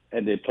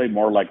 and they play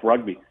more like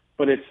rugby.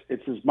 But it's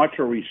as much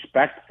a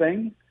respect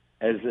thing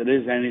as it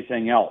is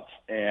anything else.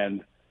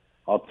 And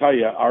I'll tell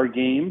you, our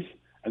games,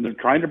 and they're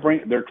trying to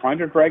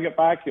drag it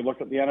back. You look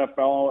at the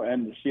NFL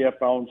and the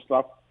CFL and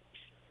stuff,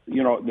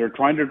 they're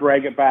trying to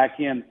drag it back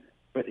in.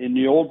 But in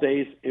the old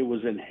days, it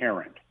was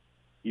inherent.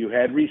 You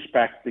had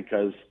respect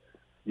because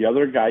the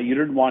other guy, you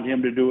didn't want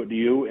him to do it to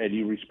you, and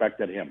you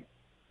respected him.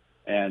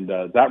 And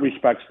that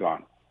respect's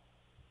gone.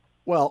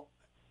 Well,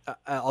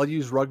 I'll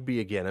use rugby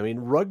again. I mean,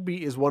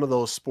 rugby is one of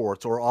those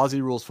sports, or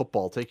Aussie rules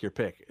football, take your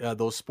pick,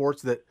 those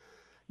sports that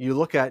you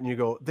look at and you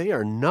go, they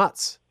are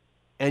nuts.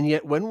 And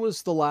yet, when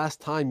was the last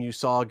time you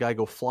saw a guy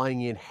go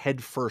flying in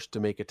head first to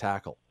make a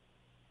tackle?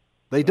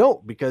 They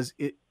don't, because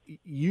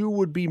you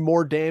would be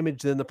more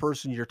damaged than the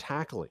person you're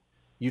tackling.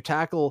 You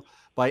tackle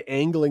by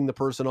angling the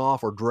person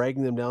off or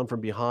dragging them down from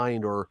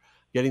behind or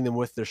getting them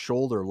with their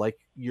shoulder like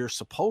you're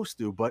supposed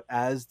to. But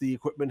as the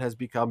equipment has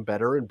become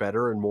better and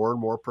better and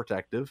more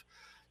protective,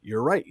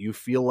 you're right. You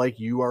feel like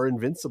you are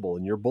invincible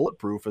and you're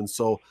bulletproof. And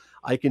so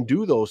I can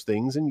do those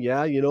things. And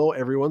yeah,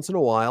 every once in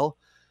a while,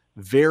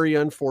 very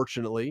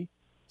unfortunately,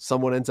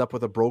 someone ends up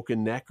with a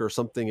broken neck or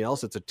something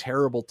else. It's a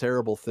terrible,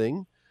 terrible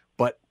thing.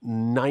 But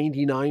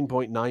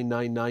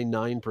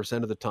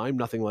 99.9999% of the time,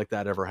 nothing like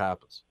that ever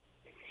happens.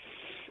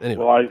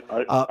 Anyway, well,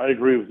 I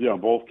agree with you on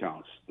both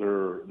counts.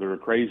 They're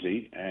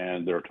crazy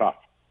and they're tough.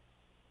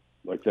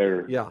 Like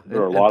they're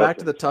a lot. Back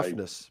to the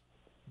toughness.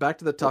 Back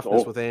to the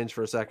toughness with Ange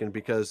for a second,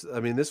 because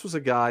this was a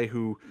guy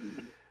who,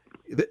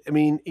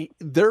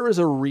 there is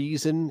a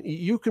reason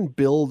you can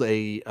build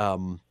a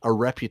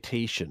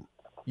reputation.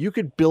 You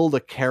could build a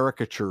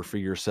caricature for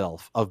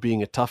yourself of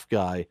being a tough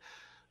guy,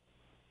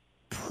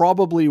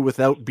 probably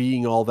without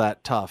being all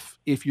that tough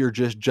if you're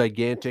just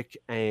gigantic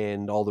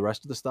and all the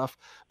rest of the stuff.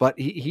 But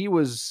it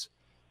was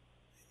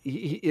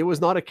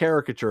not a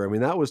caricature. I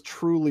mean, that was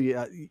truly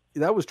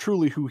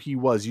who he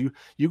was. You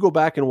go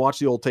back and watch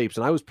the old tapes,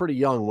 and I was pretty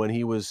young when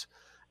he was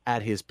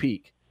at his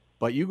peak,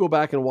 but you go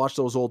back and watch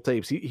those old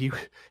tapes. He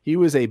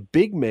was a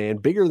big man,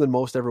 bigger than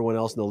most everyone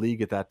else in the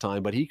league at that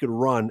time, but he could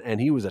run, and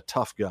he was a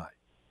tough guy.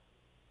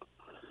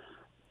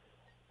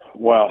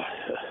 Well,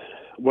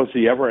 was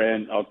he ever?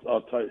 And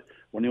I'll tell you,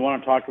 when you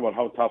want to talk about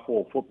how tough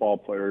old football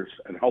players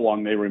and how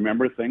long they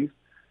remember things,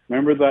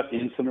 remember that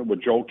incident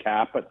with Joe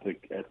Cap at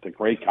the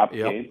Grey Cup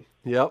game?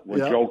 Yep. When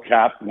Joe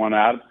Cap went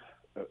out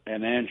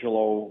and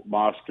Angelo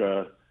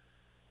Mosca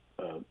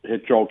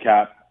hit Joe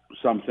Cap,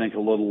 some think a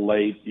little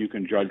late, you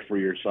can judge for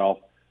yourself.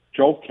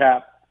 Joe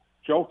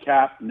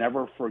Cap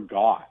never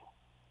forgot.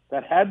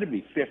 That had to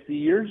be 50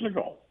 years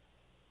ago.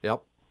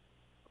 Yep.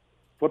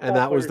 Football And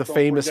that was the players don't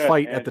famous forget.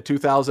 fight at the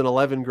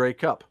 2011 Grey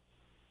Cup.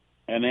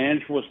 And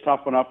Ange was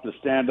tough enough to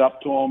stand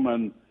up to him,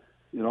 and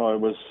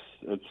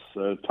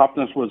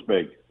toughness was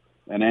big.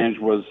 And Ange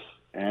was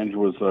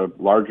a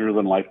larger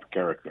than life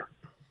character.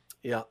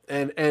 Yeah,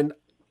 and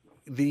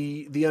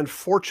the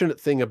unfortunate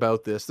thing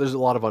about this, there's a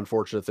lot of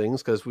unfortunate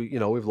things because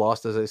we've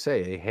lost, as I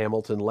say, a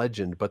Hamilton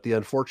legend. But the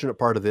unfortunate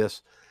part of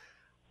this,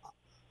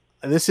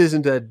 and this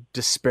isn't a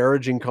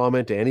disparaging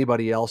comment to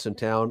anybody else in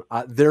town.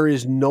 There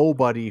is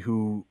nobody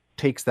who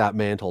takes that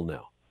mantle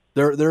now.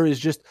 There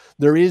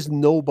is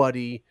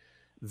nobody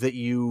that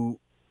you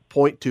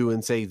point to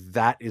and say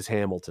that is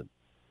Hamilton.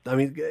 I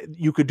mean,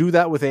 you could do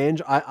that with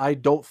Ange. I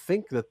don't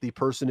think that the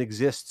person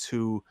exists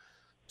who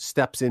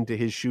steps into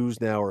his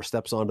shoes now or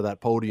steps onto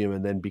that podium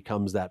and then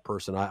becomes that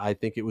person. I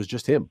think it was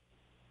just him.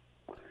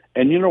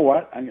 And you know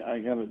what? I'm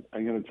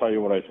gonna tell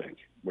you what I think,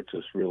 which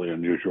is really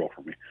unusual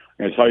for me.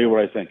 I'm gonna tell you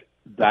what I think.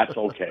 That's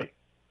okay.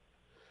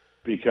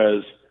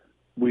 Because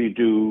we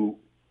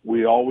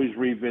always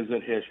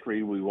revisit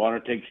history. We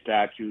want to take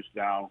statues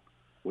down.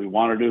 We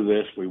want to do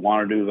this. We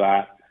want to do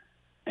that.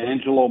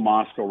 Angelo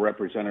Mosca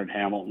represented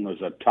Hamilton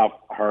as a tough,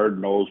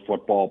 hard-nosed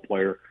football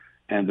player,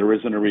 and there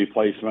isn't a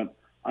replacement.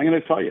 I'm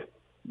going to tell you,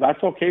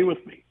 that's okay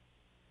with me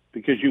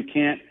because you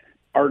can't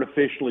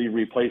artificially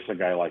replace a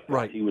guy like that.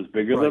 Right. He was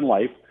bigger than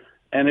life,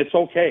 and it's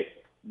okay.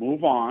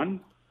 Move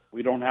on.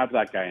 We don't have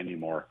that guy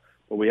anymore,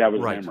 but we have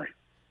his memory.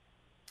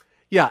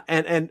 Yeah,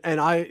 and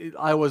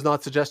I was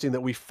not suggesting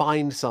that we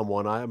find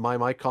someone.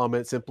 My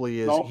comment simply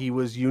is he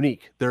was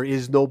unique. There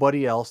is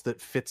nobody else that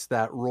fits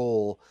that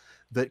role,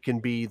 that can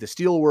be the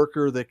steel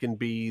worker, that can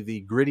be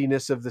the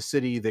grittiness of the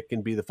city, that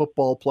can be the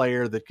football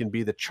player, that can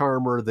be the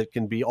charmer, that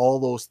can be all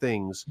those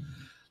things.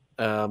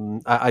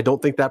 I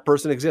don't think that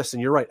person exists.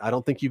 And you're right. I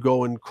don't think you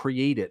go and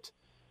create it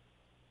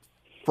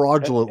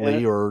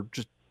fraudulently or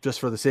just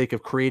for the sake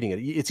of creating it.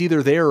 It's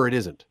either there or it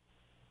isn't.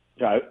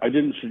 Yeah, I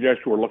didn't suggest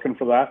you were looking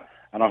for that.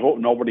 And I hope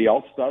nobody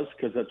else does,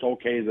 because it's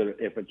okay that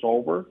if it's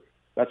over,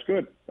 that's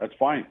good. That's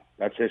fine.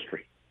 That's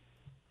history.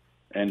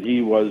 And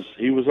he was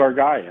our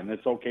guy, and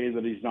it's okay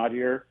that he's not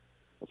here.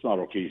 It's not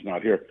okay he's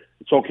not here.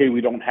 It's okay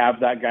we don't have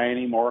that guy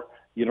anymore.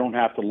 You don't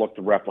have to look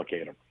to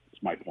replicate him.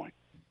 That's my point.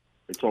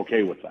 It's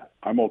okay with that.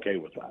 I'm okay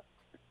with that.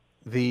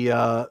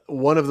 The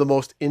one of the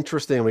most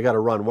interesting, we got to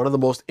run, one of the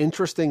most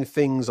interesting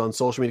things on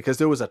social media, because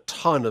there was a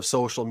ton of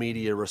social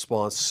media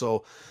response.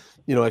 So,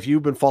 if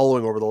you've been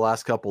following over the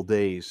last couple of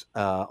days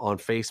on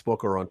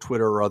Facebook or on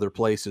Twitter or other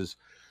places,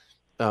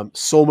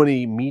 so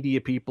many media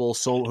people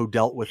who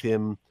dealt with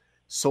him,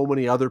 so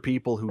many other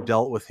people who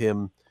dealt with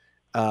him.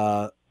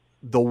 The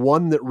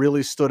one that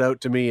really stood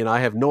out to me, and I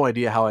have no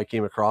idea how I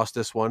came across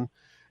this one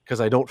because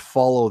I don't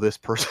follow this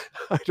person.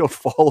 I don't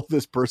follow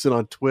this person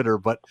on Twitter,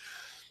 but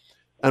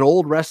an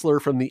old wrestler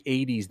from the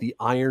 80s, the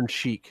Iron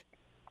Sheik.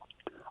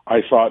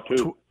 I saw it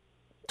too.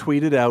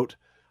 Tweeted out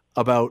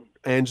about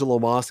Angelo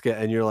Mosca,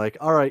 and you're like,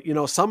 all right,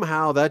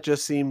 somehow that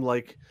just seemed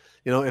like,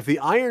 if the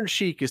Iron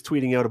Sheik is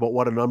tweeting out about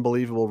what an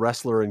unbelievable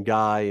wrestler and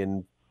guy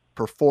and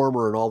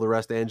performer and all the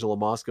rest Angelo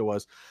Mosca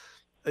was,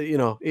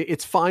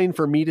 it's fine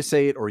for me to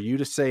say it or you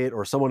to say it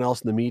or someone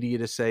else in the media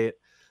to say it.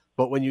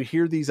 But when you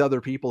hear these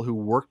other people who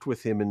worked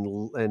with him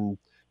and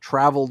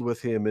traveled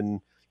with him and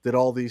did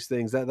all these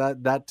things,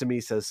 that to me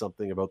says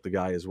something about the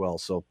guy as well.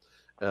 So,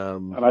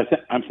 and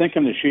I'm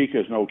thinking the Sheik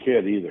is no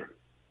kid either.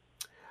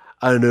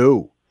 I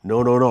know.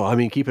 No. I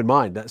mean, keep in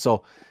mind that.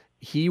 So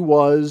he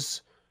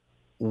was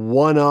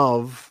one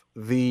of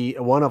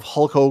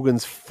Hulk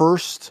Hogan's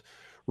first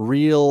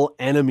real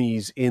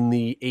enemies in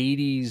the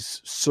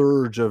 80s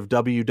surge of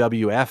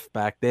WWF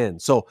back then.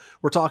 So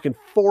we're talking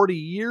 40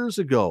 years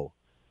ago.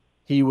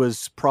 He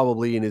was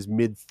probably in his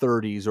mid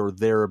 30s or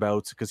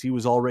thereabouts because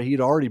he'd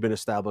already been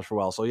established for a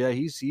while. So yeah,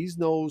 he's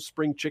no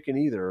spring chicken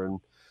either.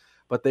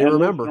 But they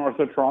remember. Lives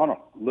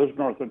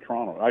north of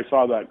Toronto. I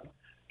saw that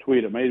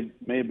tweet. It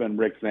may have been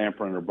Rick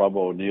Zamperin or Bubba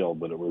O'Neill,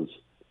 but it was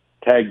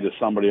tagged to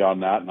somebody on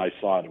that, and I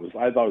saw it.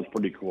 I thought it was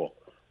pretty cool.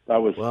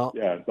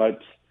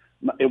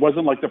 It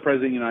wasn't like the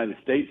President of the United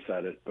States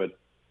said it, but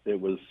it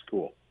was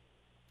cool.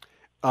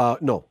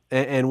 No.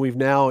 And we've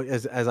now,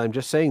 as I'm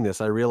just saying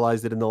this, I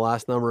realized that in the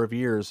last number of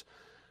years,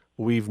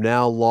 we've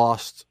now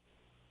lost,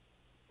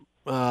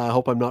 I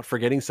hope I'm not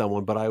forgetting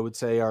someone, but I would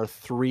say our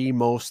three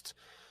most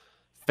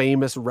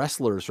famous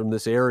wrestlers from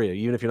this area,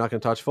 even if you're not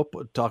going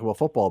to talk about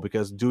football,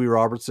 because Dewey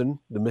Robertson,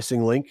 the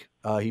missing link,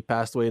 he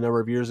passed away a number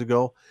of years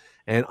ago,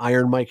 and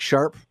Iron Mike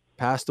Sharp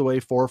passed away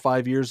 4 or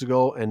 5 years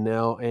ago, and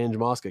now Ange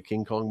Mosca,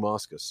 King Kong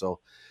Mosca. So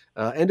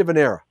end of an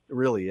era,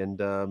 really. And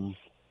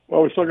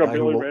well, we still got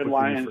Billy Ray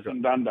Lyons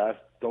and Dundas.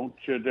 Don't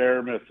you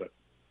dare miss it.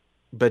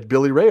 But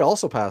Billy Ray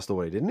also passed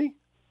away, didn't he?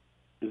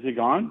 Is he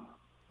gone?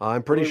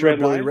 I'm pretty sure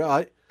Billy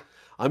Ray.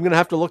 I'm going to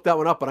have to look that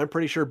one up, but I'm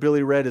pretty sure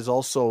Billy Red is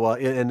also.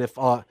 And if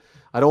I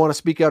don't want to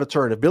speak out of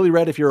turn, if Billy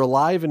Red, if you're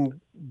alive and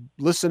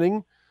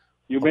listening,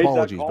 you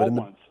apologies, made that call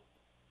once.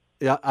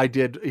 Yeah, I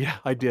did. Yeah,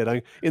 I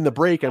did. In the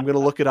break, I'm going to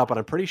look it up, and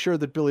I'm pretty sure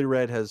that Billy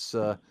Red has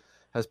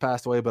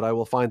passed away, but I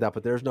will find that.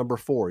 But there's number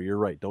 4. You're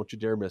right. Don't you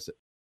dare miss it.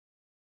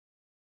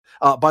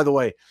 By the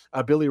way,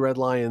 Billy Red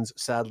Lyons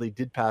sadly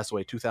did pass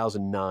away.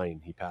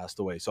 2009, he passed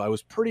away. So I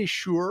was pretty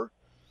sure.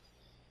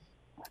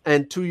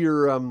 And to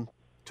your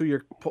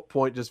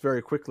point, just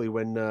very quickly,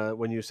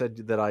 when you said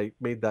that I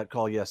made that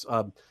call, yes,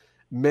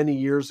 many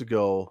years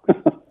ago,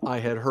 I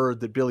had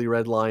heard that Billy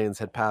Red Lyons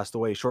had passed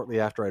away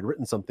shortly after I'd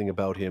written something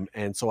about him,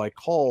 and so I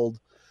called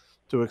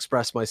to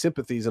express my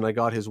sympathies, and I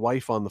got his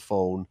wife on the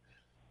phone,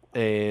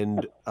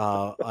 and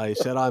I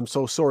said, "I'm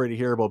so sorry to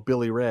hear about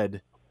Billy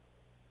Red."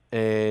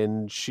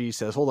 And she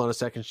says, "Hold on a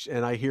second,"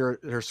 and I hear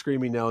her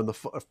screaming now in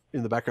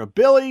the background,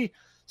 "Billy,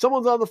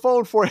 someone's on the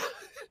phone for you."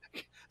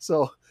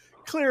 So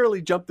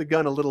clearly jumped the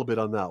gun a little bit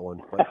on that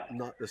one, but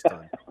not this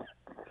time.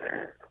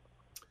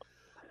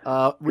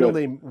 Real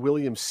name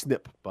William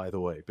Snip, by the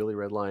way. Billy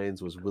Red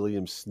Lyons was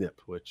William Snip,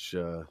 which,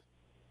 I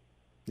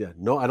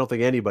don't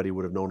think anybody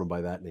would have known him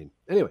by that name.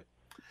 Anyway,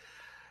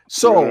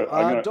 so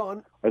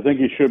Don, I think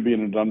he should be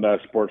in the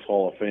Dundas Sports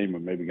Hall of Fame,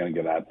 and maybe going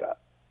to get at that.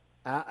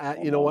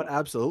 You know what?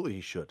 Absolutely,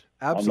 he should.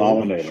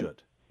 Absolutely, he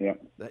should. Yeah.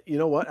 You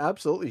know what?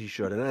 Absolutely, he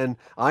should. And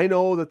I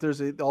know that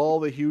there's all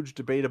the huge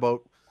debate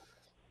about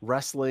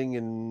wrestling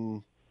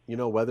and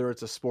whether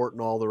it's a sport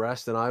and all the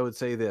rest. And I would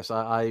say this: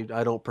 I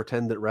don't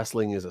pretend that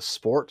wrestling is a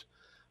sport,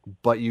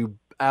 but you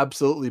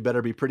absolutely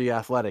better be pretty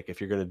athletic if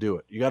you're going to do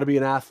it. You got to be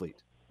an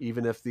athlete,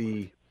 even if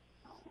the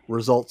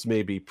results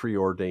may be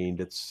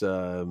preordained.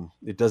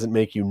 It doesn't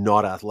make you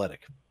not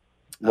athletic.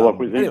 Well, if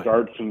we think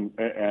darts and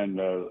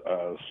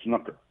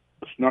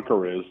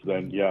snooker is,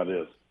 then yeah, it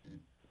is.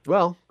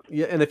 Well,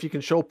 yeah, and if you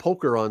can show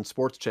poker on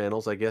sports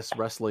channels, I guess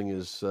wrestling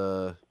is,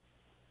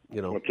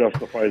 what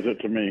justifies it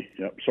to me.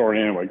 Yep.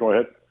 Sorry. Anyway, go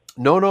ahead.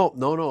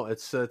 No.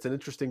 It's an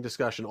interesting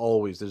discussion.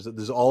 Always,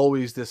 there's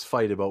always this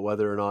fight about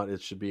whether or not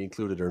it should be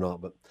included or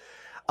not. But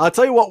I'll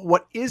tell you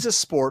what is a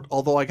sport.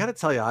 Although I got to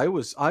tell you, I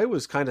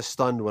was kind of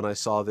stunned when I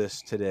saw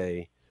this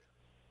today.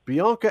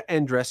 Bianca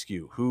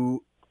Andreescu,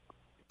 who,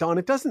 Don,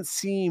 it doesn't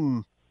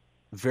seem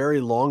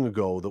very long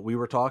ago that we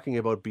were talking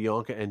about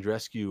Bianca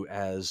Andreescu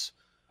as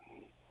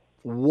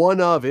one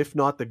of, if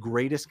not the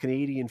greatest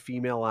Canadian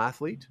female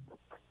athlete,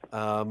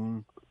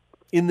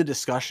 in the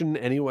discussion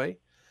anyway.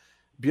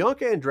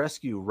 Bianca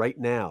Andreescu right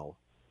now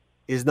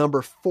is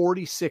number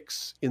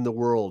 46 in the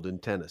world in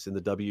tennis in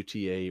the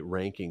WTA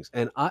rankings.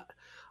 And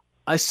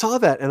I saw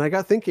that and I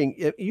got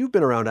thinking, you've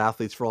been around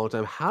athletes for a long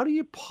time. How do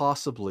you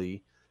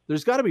possibly,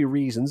 there's got to be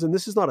reasons, and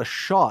this is not a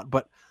shot,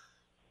 but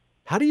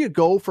how do you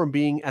go from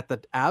being at the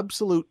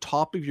absolute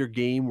top of your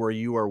game where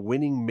you are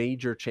winning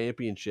major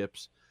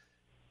championships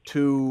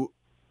to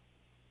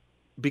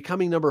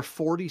becoming number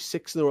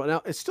 46 in the world?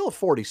 Now, it's still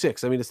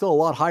 46. I mean, it's still a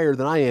lot higher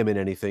than I am in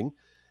anything,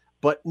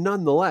 but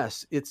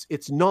nonetheless,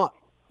 it's not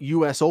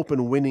US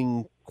Open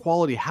winning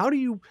quality. How do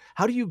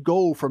you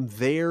go from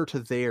there to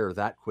there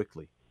that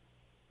quickly?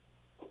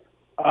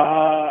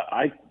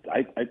 I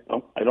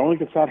don't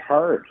think it's that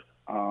hard.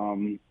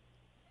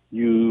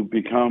 You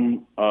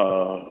become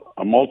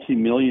a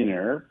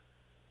multimillionaire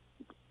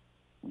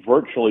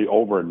virtually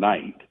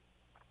overnight,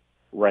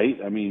 right?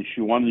 I mean,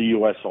 she won the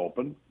U.S.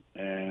 Open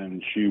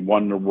and she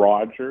won the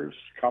Rogers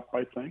Cup,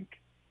 I think.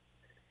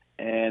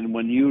 And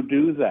when you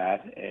do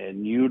that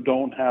and you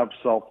don't have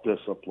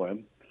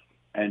self-discipline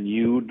and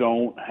you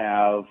don't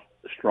have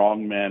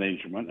strong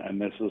management,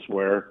 and this is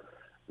where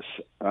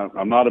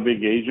I'm not a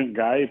big agent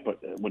guy, but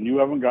when you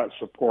haven't got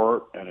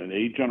support and an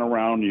agent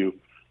around you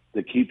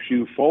that keeps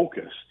you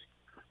focused,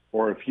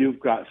 or if you've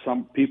got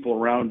some people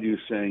around you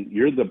saying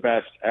you're the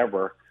best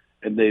ever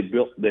and they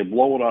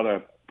blow it out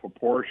of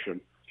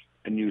proportion,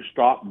 and you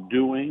stop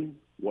doing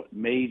what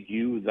made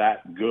you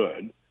that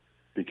good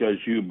because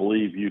you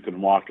believe you can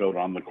walk out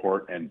on the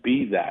court and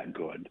be that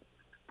good,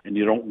 and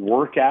you don't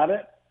work at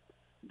it,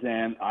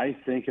 then I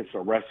think it's a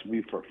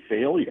recipe for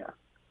failure.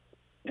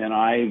 And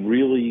I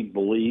really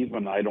believe,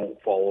 and I don't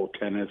follow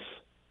tennis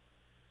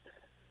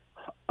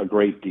a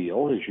great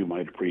deal, as you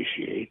might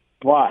appreciate,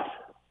 but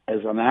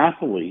as an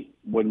athlete,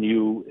 when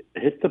you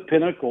hit the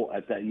pinnacle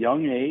at that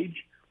young age,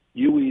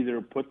 you either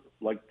put,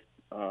 like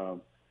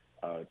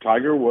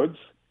Tiger Woods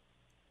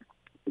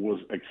was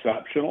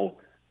exceptional,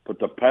 put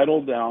the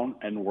pedal down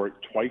and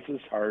work twice as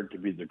hard to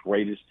be the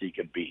greatest he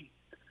could be.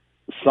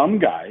 Some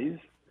guys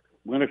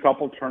win a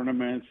couple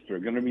tournaments, they're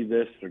going to be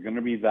this, they're going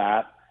to be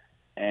that,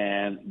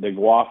 and they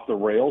go off the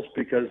rails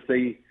because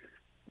a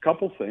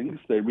couple things,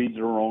 they read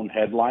their own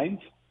headlines,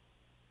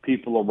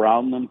 people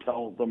around them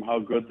tell them how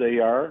good they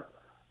are,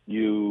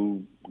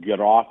 you get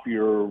off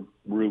your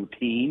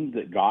routine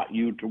that got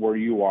you to where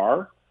you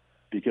are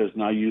because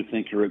now you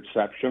think you're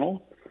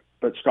exceptional.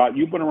 But Scott,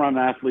 you've been around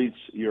athletes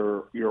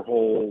your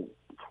whole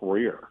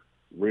career,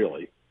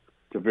 really,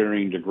 to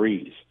varying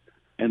degrees.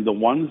 And the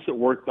ones that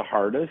work the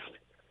hardest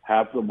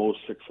have the most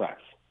success.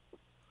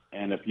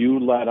 And if you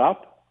let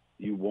up,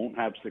 you won't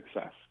have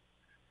success.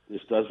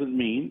 This doesn't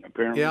mean,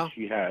 apparently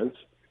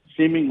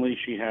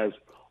she has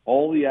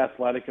all the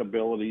athletic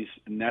abilities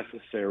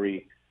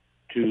necessary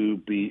to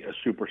be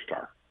a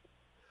superstar.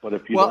 But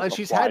if you Well, don't and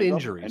she's had apply them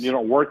injuries. and you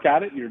don't work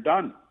at it, you're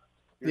done.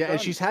 You're done.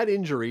 And she's had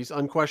injuries,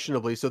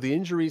 unquestionably. So the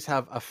injuries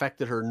have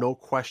affected her, no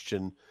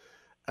question.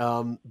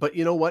 But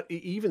you know what?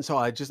 Even so,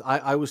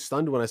 I was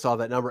stunned when I saw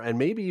that number, and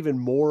maybe even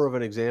more of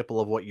an example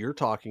of what you're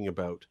talking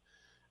about.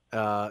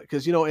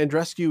 Because,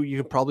 Andreescu, you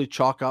can probably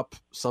chalk up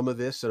some of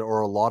this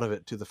or a lot of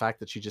it to the fact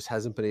that she just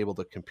hasn't been able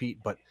to compete.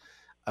 But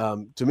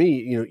to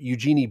me,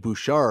 Eugenie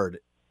Bouchard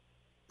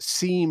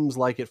seems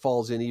like it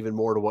falls in even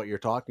more to what you're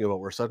talking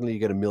about, where suddenly you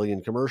get a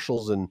million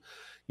commercials and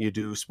you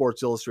do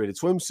Sports Illustrated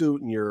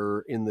swimsuit and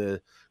you're in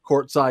the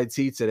courtside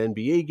seats at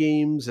NBA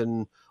games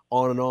and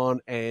on and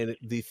on. And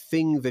the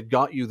thing that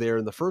got you there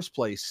in the first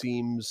place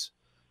seems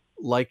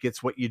like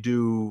it's what you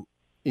do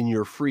in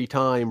your free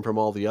time from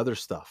all the other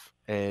stuff.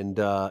 And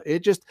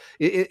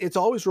it's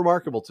always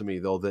remarkable to me,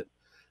 though, that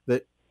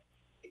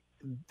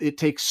it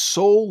takes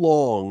so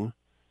long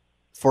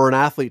for an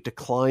athlete to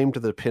climb to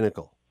the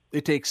pinnacle.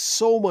 It takes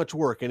so much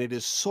work, and it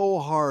is so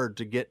hard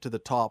to get to the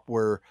top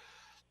where,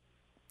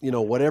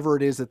 whatever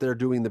it is that they're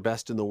doing the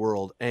best in the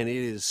world. And it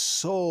is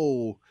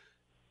so,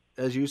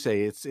 as you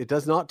say, it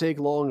does not take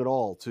long at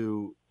all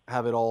to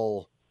have it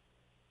all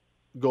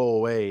go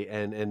away.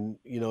 And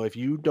if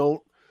you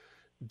don't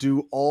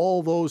do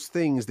all those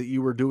things that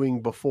you were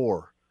doing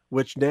before,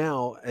 which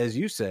now, as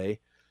you say,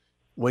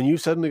 when you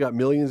suddenly got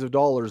millions of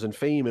dollars and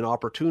fame and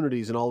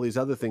opportunities and all these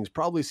other things,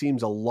 probably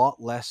seems a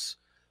lot less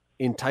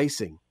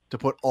enticing to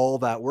put all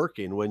that work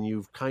in when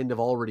you've kind of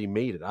already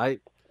made it. I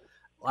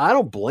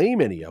don't blame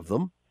any of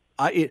them.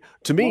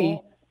 To me,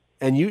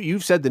 and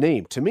you've said the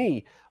name, to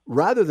me,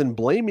 rather than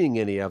blaming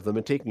any of them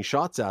and taking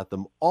shots at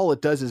them, all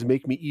it does is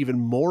make me even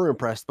more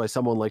impressed by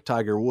someone like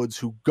Tiger Woods,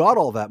 who got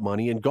all that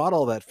money and got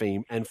all that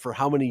fame and for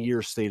how many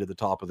years stayed at the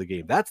top of the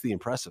game. That's the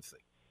impressive thing.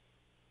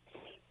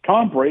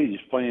 Tom Brady's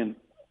playing.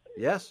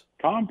 Yes.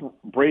 Tom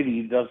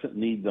Brady doesn't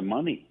need the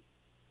money.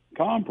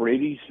 Tom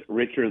Brady's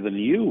richer than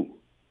you,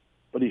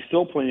 but he's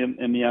still playing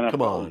in the NFL.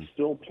 Come on. He's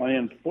still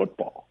playing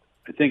football.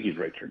 I think he's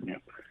richer than you.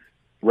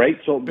 Right?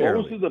 So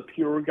Barely. Those are the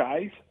pure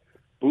guys.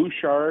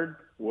 Bouchard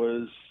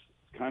was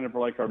kind of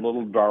like our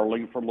little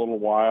darling for a little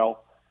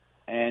while.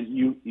 And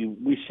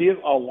we see it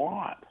a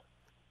lot.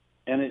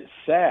 And it's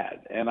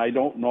sad. And I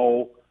don't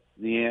know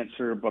the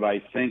answer, but I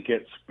think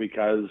it's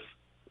because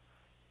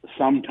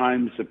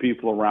sometimes the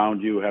people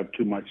around you have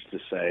too much to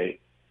say,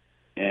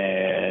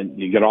 and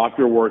you get off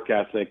your work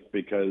ethic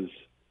because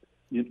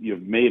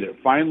you've made it.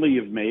 Finally,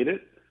 you've made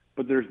it,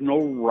 but there's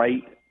no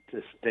right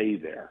to stay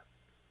there.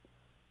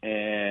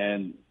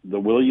 And the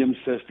Williams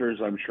sisters,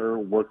 I'm sure,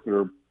 work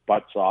their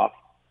butts off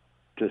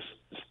to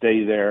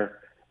stay there,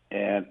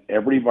 and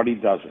everybody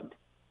doesn't.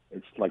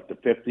 It's like the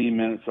 15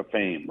 minutes of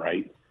fame,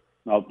 right?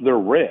 Now, they're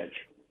rich,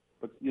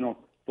 but,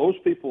 those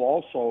people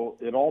also,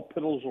 it all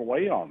piddles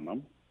away on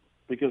them,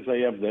 because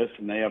they have this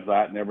and they have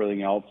that and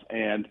everything else.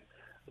 And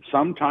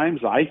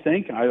sometimes I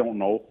don't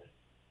know,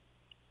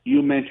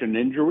 you mentioned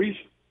injuries.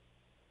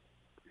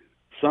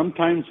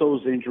 Sometimes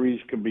those injuries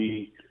can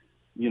be,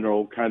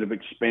 kind of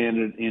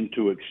expanded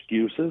into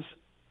excuses.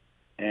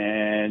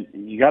 And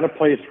you got to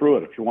play through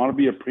it. If you want to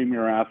be a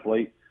premier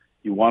athlete,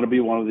 you want to be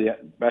one of the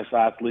best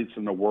athletes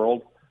in the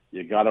world,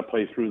 you got to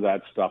play through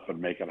that stuff and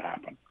make it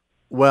happen.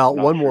 Well,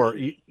 one more.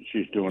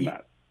 She's doing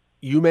that.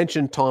 You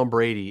mentioned Tom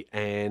Brady,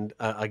 and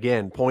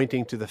again,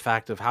 pointing to the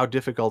fact of how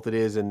difficult it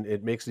is, and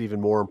it makes it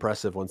even more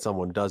impressive when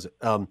someone does it.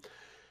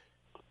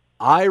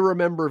 I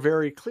remember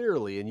very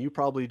clearly, and you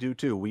probably do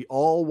too, we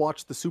all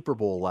watched the Super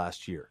Bowl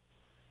last year,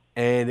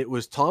 and it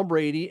was Tom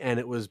Brady and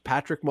it was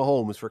Patrick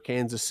Mahomes for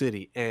Kansas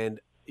City. And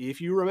if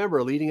you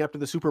remember, leading up to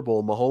the Super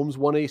Bowl, Mahomes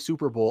won a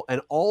Super Bowl,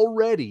 and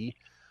already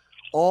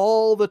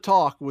all the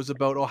talk was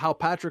about how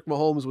Patrick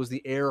Mahomes was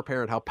the heir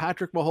apparent, how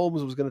Patrick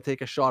Mahomes was going to take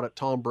a shot at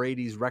Tom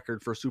Brady's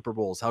record for Super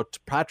Bowls, how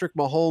Patrick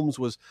Mahomes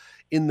was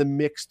in the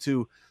mix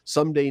to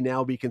someday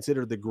now be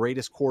considered the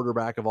greatest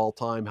quarterback of all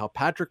time, how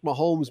Patrick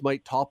Mahomes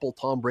might topple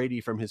Tom Brady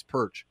from his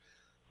perch.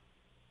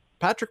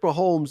 Patrick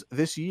Mahomes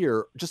this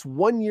year, just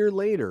 1 year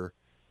later,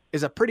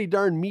 is a pretty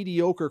darn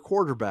mediocre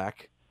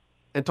quarterback,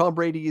 and Tom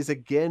Brady is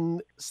again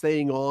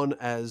staying on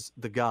as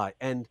the guy.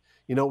 And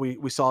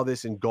we saw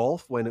this in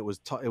golf when it was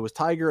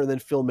Tiger and then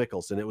Phil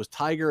Mickelson. It was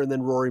Tiger and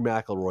then Rory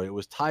McIlroy. It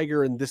was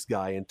Tiger and this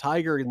guy and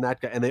Tiger and that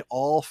guy, and they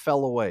all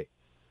fell away.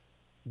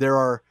 There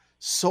are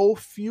so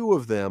few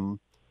of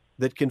them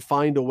that can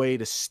find a way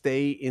to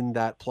stay in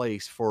that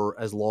place for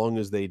as long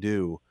as they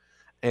do.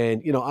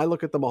 And, I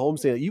look at the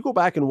Mahomes thing. You go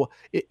back and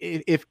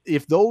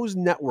if those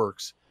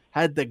networks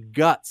had the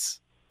guts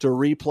to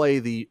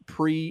replay the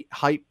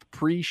pre-hype,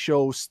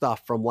 pre-show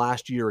stuff from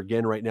last year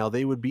again right now,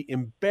 they would be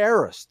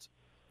embarrassed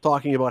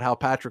talking about how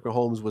Patrick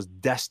Mahomes was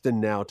destined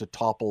now to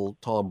topple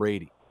Tom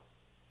Brady,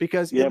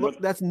 because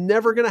that's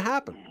never going to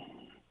happen.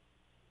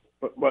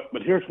 But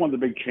here's one of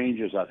the big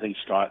changes, I think,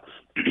 Scott,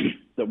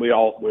 that we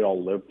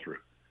all lived through,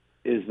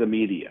 is the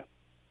media.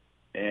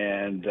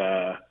 And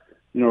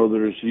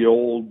there's the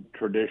old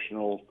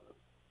traditional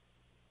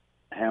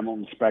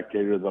Hamilton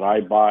Spectator that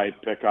I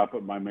pick up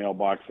at my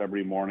mailbox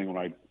every morning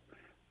when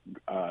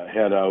I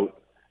head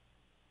out.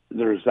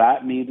 there's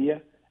that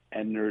media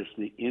and there's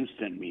the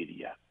instant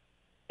media.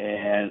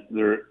 And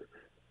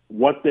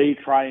what they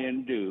try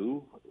and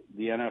do,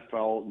 the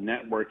NFL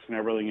networks and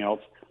everything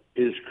else,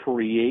 is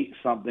create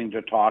something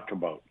to talk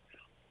about,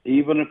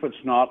 even if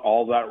it's not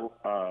all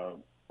that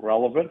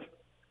relevant.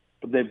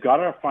 But they've got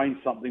to find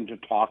something to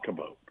talk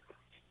about.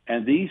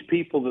 And these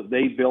people that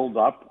they build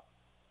up,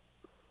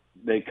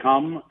 they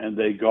come and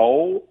they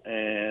go,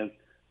 and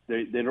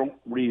they don't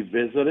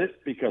revisit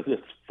it because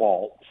it's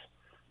false,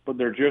 but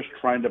they're just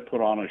trying to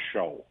put on a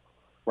show,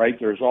 right?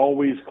 There's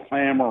always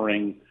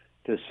clamoring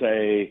to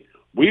say,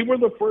 we were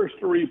the first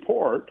to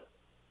report,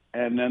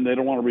 and then they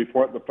don't want to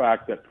report the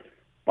fact that,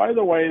 by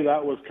the way,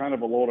 that was kind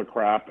of a load of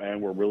crap,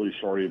 and we're really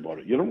sorry about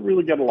it. You don't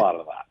really get a lot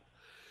of that.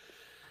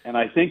 And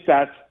I think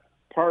that's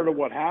part of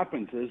what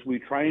happens is we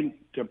try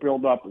to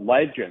build up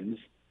legends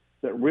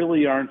that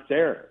really aren't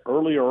there.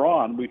 Earlier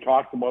on, we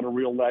talked about a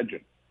real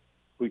legend.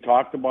 We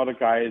talked about a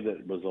guy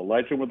that was a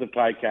legend with the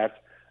Ticats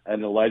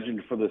and a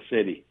legend for the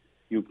city.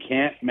 You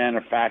can't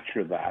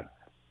manufacture that.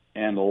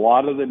 And a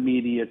lot of the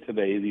media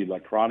today, the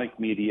electronic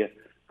media,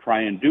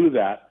 try and do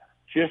that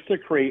just to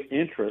create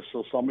interest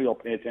so somebody will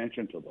pay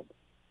attention to them.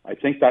 I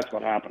think that's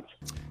what happens.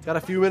 Got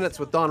a few minutes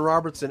with Don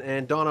Robertson.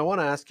 And Don, I want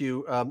to ask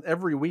you,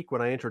 every week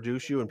when I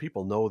introduce you, and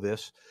people know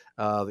this,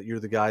 that you're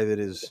the guy that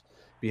is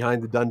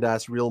behind the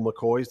Dundas Real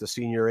McCoys, the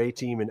senior A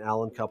team in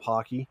Allen Cup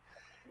hockey.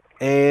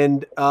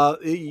 And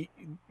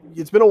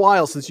it's been a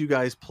while since you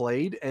guys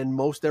played, and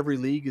most every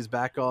league is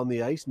back on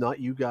the ice. Not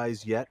you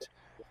guys yet.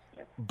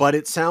 But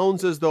it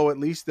sounds as though at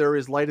least there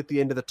is light at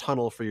the end of the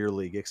tunnel for your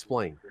league.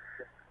 Explain.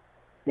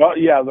 Well,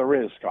 yeah,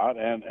 there is, Scott.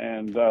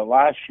 And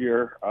last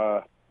year,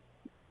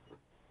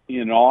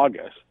 in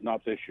August,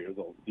 not this year,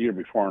 the year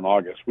before in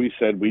August, we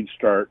said we'd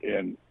start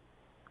in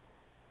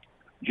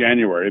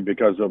January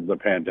because of the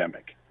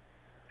pandemic.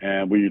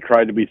 And we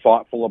tried to be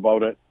thoughtful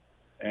about it.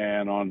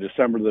 And on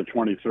December the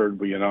 23rd,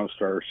 we announced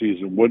our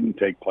season wouldn't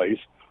take place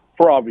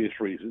for obvious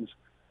reasons.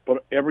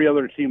 But every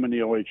other team in the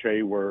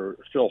OHA were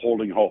still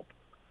holding hope.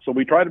 So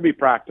we tried to be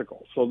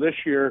practical. So this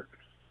year,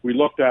 we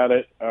looked at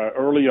it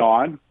early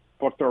on,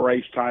 booked our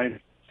ice time,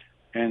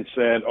 and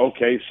said,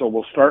 okay, so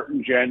we'll start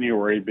in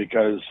January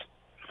because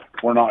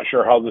we're not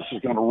sure how this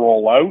is going to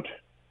roll out.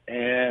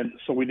 And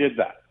so we did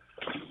that.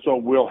 So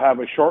we'll have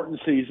a shortened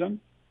season,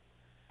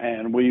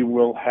 and we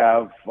will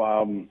have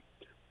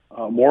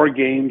more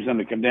games in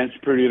a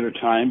condensed period of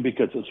time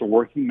because it's a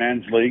working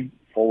man's league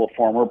full of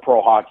former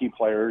pro hockey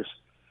players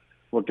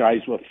with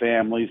guys with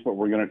families, but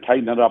we're going to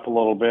tighten it up a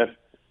little bit.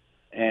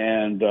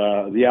 And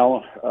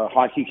the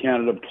Hockey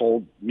Canada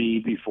told me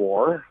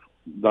before,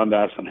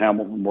 Dundas and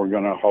Hamilton were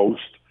going to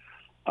host.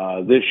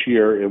 This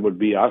year it would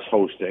be us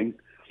hosting,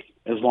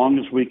 as long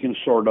as we can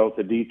sort out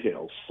the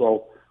details.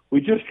 So we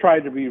just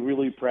tried to be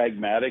really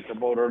pragmatic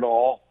about it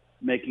all,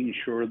 making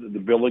sure that the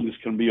buildings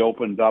can be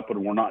opened up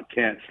and we're not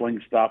canceling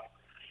stuff.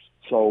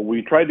 So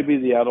we tried to be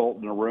the adult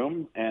in the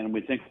room, and we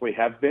think we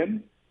have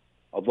been,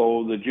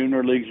 although the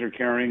junior leagues are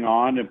carrying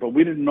on. But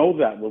we didn't know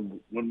that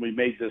when we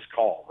made this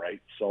call,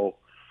 right? So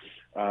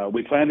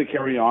we plan to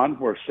carry on.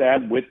 We're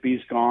sad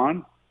Whitby's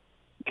gone.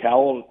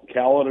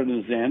 Caledon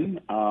is in,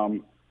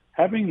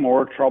 having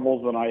more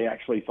trouble than I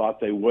actually thought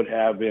they would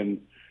have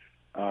in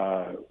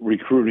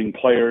recruiting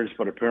players,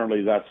 but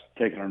apparently that's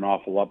taken an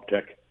awful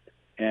uptick.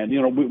 And,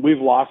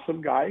 we've lost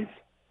some guys.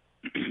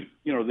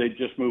 They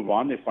just move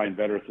on. They find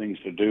better things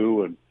to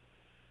do and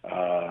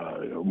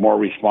more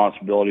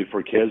responsibility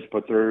for kids,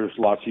 but there's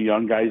lots of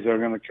young guys that are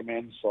going to come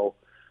in. So,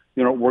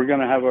 we're going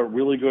to have a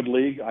really good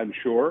league, I'm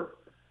sure.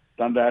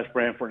 Dundas,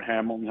 Brantford,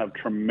 Hamilton have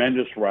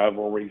tremendous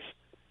rivalries.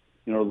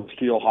 The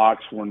Steel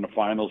Hawks were in the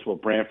finals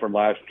with Brantford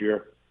last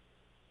year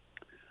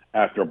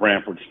after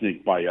Brantford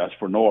sneaked by us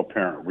for no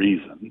apparent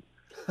reason.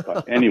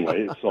 But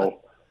anyway, so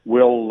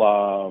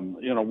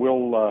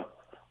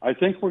I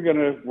think we're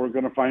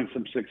gonna find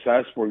some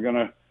success. We're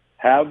gonna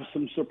have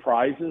some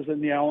surprises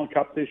in the Allen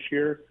Cup this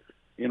year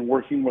in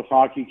working with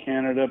Hockey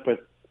Canada,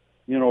 but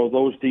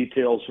those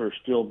details are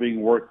still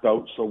being worked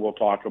out. So we'll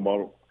talk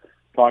about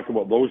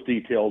those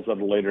details at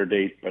a later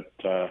date.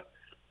 But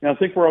I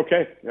think we're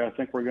okay. Yeah, I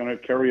think we're going to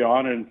carry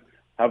on and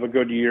have a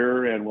good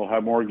year, and we'll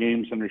have more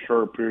games in a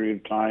short period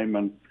of time,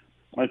 and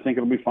I think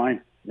it'll be fine.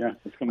 Yeah,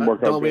 it's going to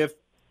work out.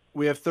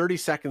 We have 30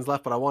 seconds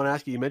left, but I want to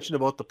ask you mentioned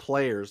about the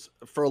players.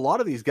 For a lot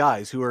of these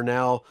guys who are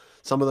now,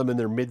 some of them in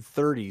their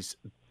mid-30s,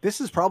 this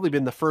has probably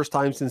been the first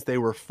time since they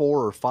were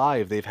 4 or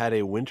 5 they've had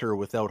a winter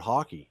without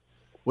hockey,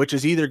 which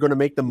is either going to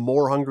make them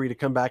more hungry to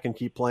come back and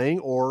keep playing,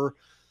 or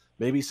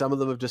maybe some of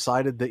them have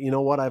decided that,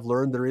 I've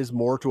learned there is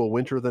more to a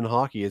winter than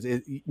hockey.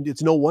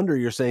 It's no wonder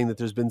you're saying that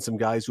there's been some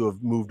guys who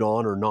have moved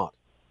on or not.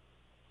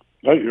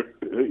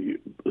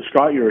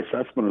 Scott, your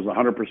assessment is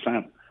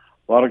 100%.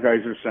 A lot of guys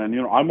are saying,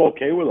 I'm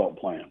okay without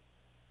playing.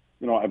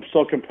 I'm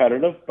still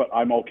competitive, but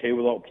I'm okay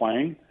without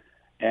playing.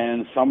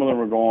 And some of them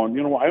are going,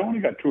 I only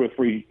got 2 or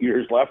 3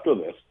 years left of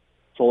this,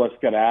 so let's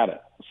get at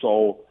it.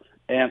 So,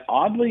 and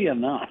oddly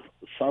enough,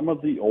 some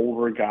of the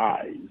older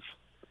guys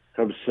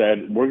have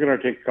said, we're going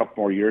to take a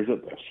couple more years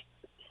at this.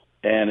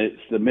 And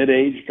it's the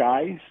mid-age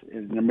guys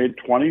in their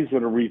mid-20s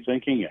that are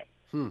rethinking it,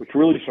 which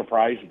really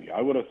surprised me.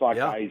 I would have thought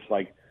guys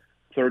like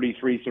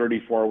 33,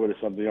 34 would have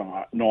said,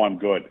 no, I'm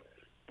good.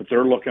 But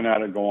they're looking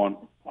at it going,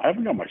 I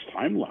haven't got much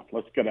time left.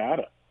 Let's get at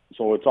it.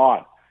 So it's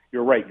odd.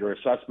 You're right. Your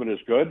assessment is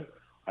good.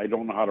 I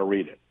don't know how to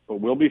read it.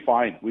 But we'll be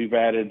fine. We've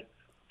added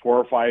 4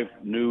 or 5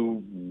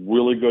 new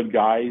really good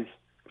guys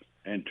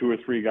and 2 or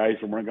 3 guys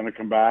that weren't going to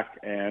come back.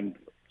 And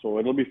so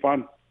it'll be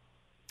fun.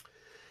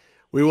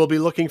 We will be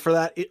looking for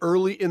that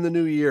early in the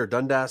new year.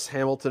 Dundas,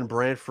 Hamilton,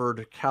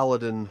 Brantford,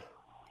 Caledon,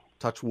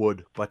 touch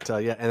wood. But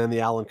and then the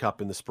Allen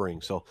Cup in the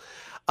spring. So,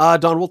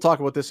 Don, we'll talk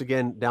about this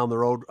again down the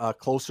road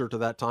closer to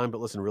that time.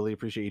 But listen, really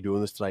appreciate you doing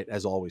this tonight,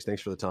 as always.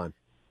 Thanks for the time.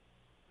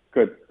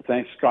 Good.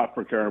 Thanks, Scott,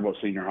 for caring about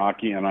senior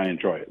hockey, and I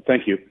enjoy it.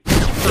 Thank you.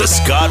 The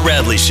Scott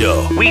Radley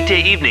Show,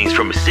 weekday evenings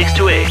from 6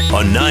 to 8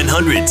 on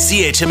 900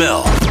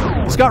 CHML.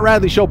 The Scott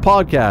Radley Show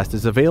podcast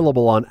is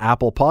available on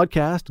Apple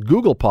Podcast,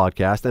 Google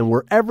Podcast, and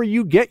wherever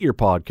you get your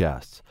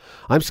podcasts.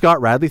 I'm Scott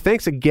Radley.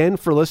 Thanks again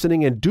for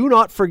listening, and do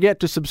not forget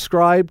to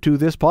subscribe to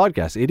this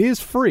podcast. It is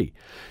free.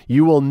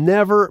 You will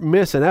never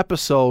miss an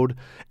episode,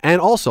 and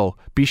also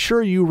be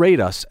sure you rate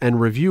us and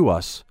review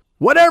us.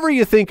 Whatever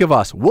you think of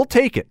us, we'll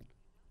take it.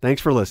 Thanks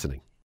for listening.